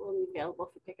will be available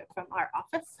for pickup from our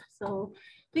office. So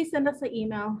please send us an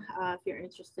email if you're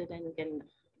interested in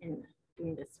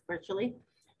doing this virtually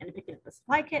and picking up a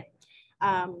supply kit.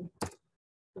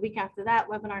 The week after that,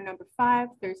 webinar number 5,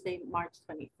 Thursday, March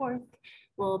 24th,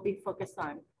 will be focused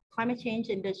on climate change,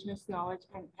 Indigenous knowledge,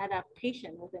 and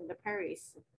adaptation within the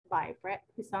prairies by Brett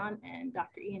Poussin and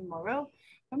Dr. Ian Moreau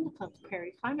from the Club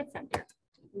Prairie Climate Center.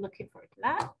 Looking forward to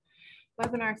that.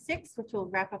 Webinar 6, which will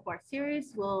wrap up our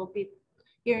series, will be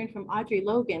hearing from Audrey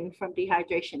Logan from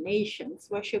Dehydration Nations,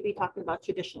 where she'll be talking about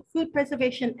traditional food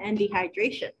preservation and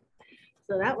dehydration.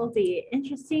 So that will be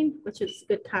interesting, which is a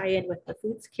good tie-in with the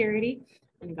food security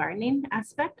and gardening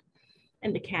aspect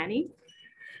and the canning.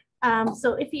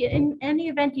 So if you, in any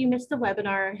event you missed the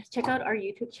webinar, check out our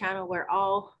YouTube channel where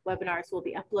all webinars will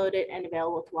be uploaded and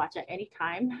available to watch at any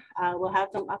time. We'll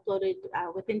have them uploaded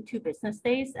within 2 business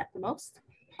days at the most.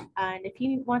 And if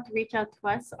you want to reach out to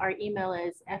us, our email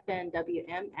is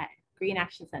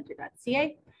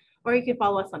fnwm@greenactioncenter.ca, or you can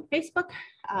follow us on Facebook,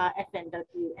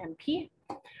 FNWMP,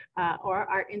 or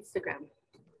our Instagram.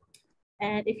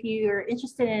 And if you're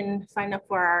interested in signing up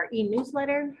for our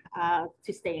e-newsletter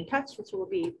to stay in touch, which will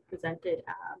be presented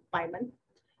bi-month,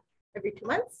 every 2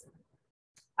 months,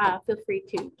 feel free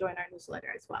to join our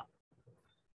newsletter as well.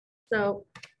 So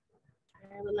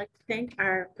I would like to thank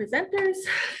our presenters,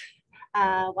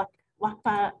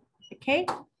 Wakpa Mckay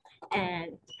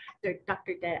and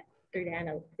Dr.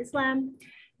 Durdana Islam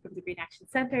from the Green Action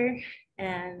Center.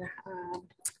 And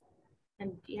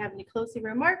do you have any closing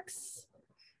remarks?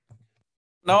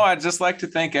 No, I'd just like to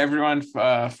thank everyone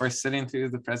for sitting through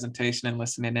the presentation and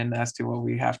listening in as to what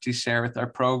we have to share with our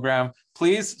program.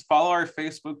 Please follow our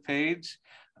Facebook page.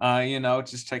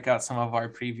 Just check out some of our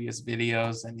previous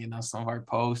videos and, some of our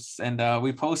posts. And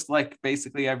we post like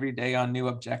basically every day on new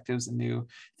objectives and new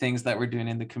things that we're doing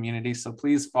in the community. So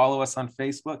please follow us on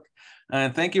Facebook.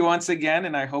 And thank you once again.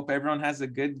 And I hope everyone has a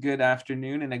good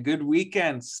afternoon and a good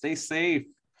weekend. Stay safe.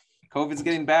 COVID's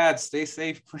getting bad. Stay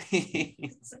safe,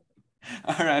 please.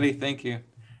 All righty. Thank you.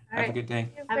 Have a good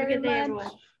day. Have a good day, everyone.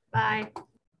 Bye.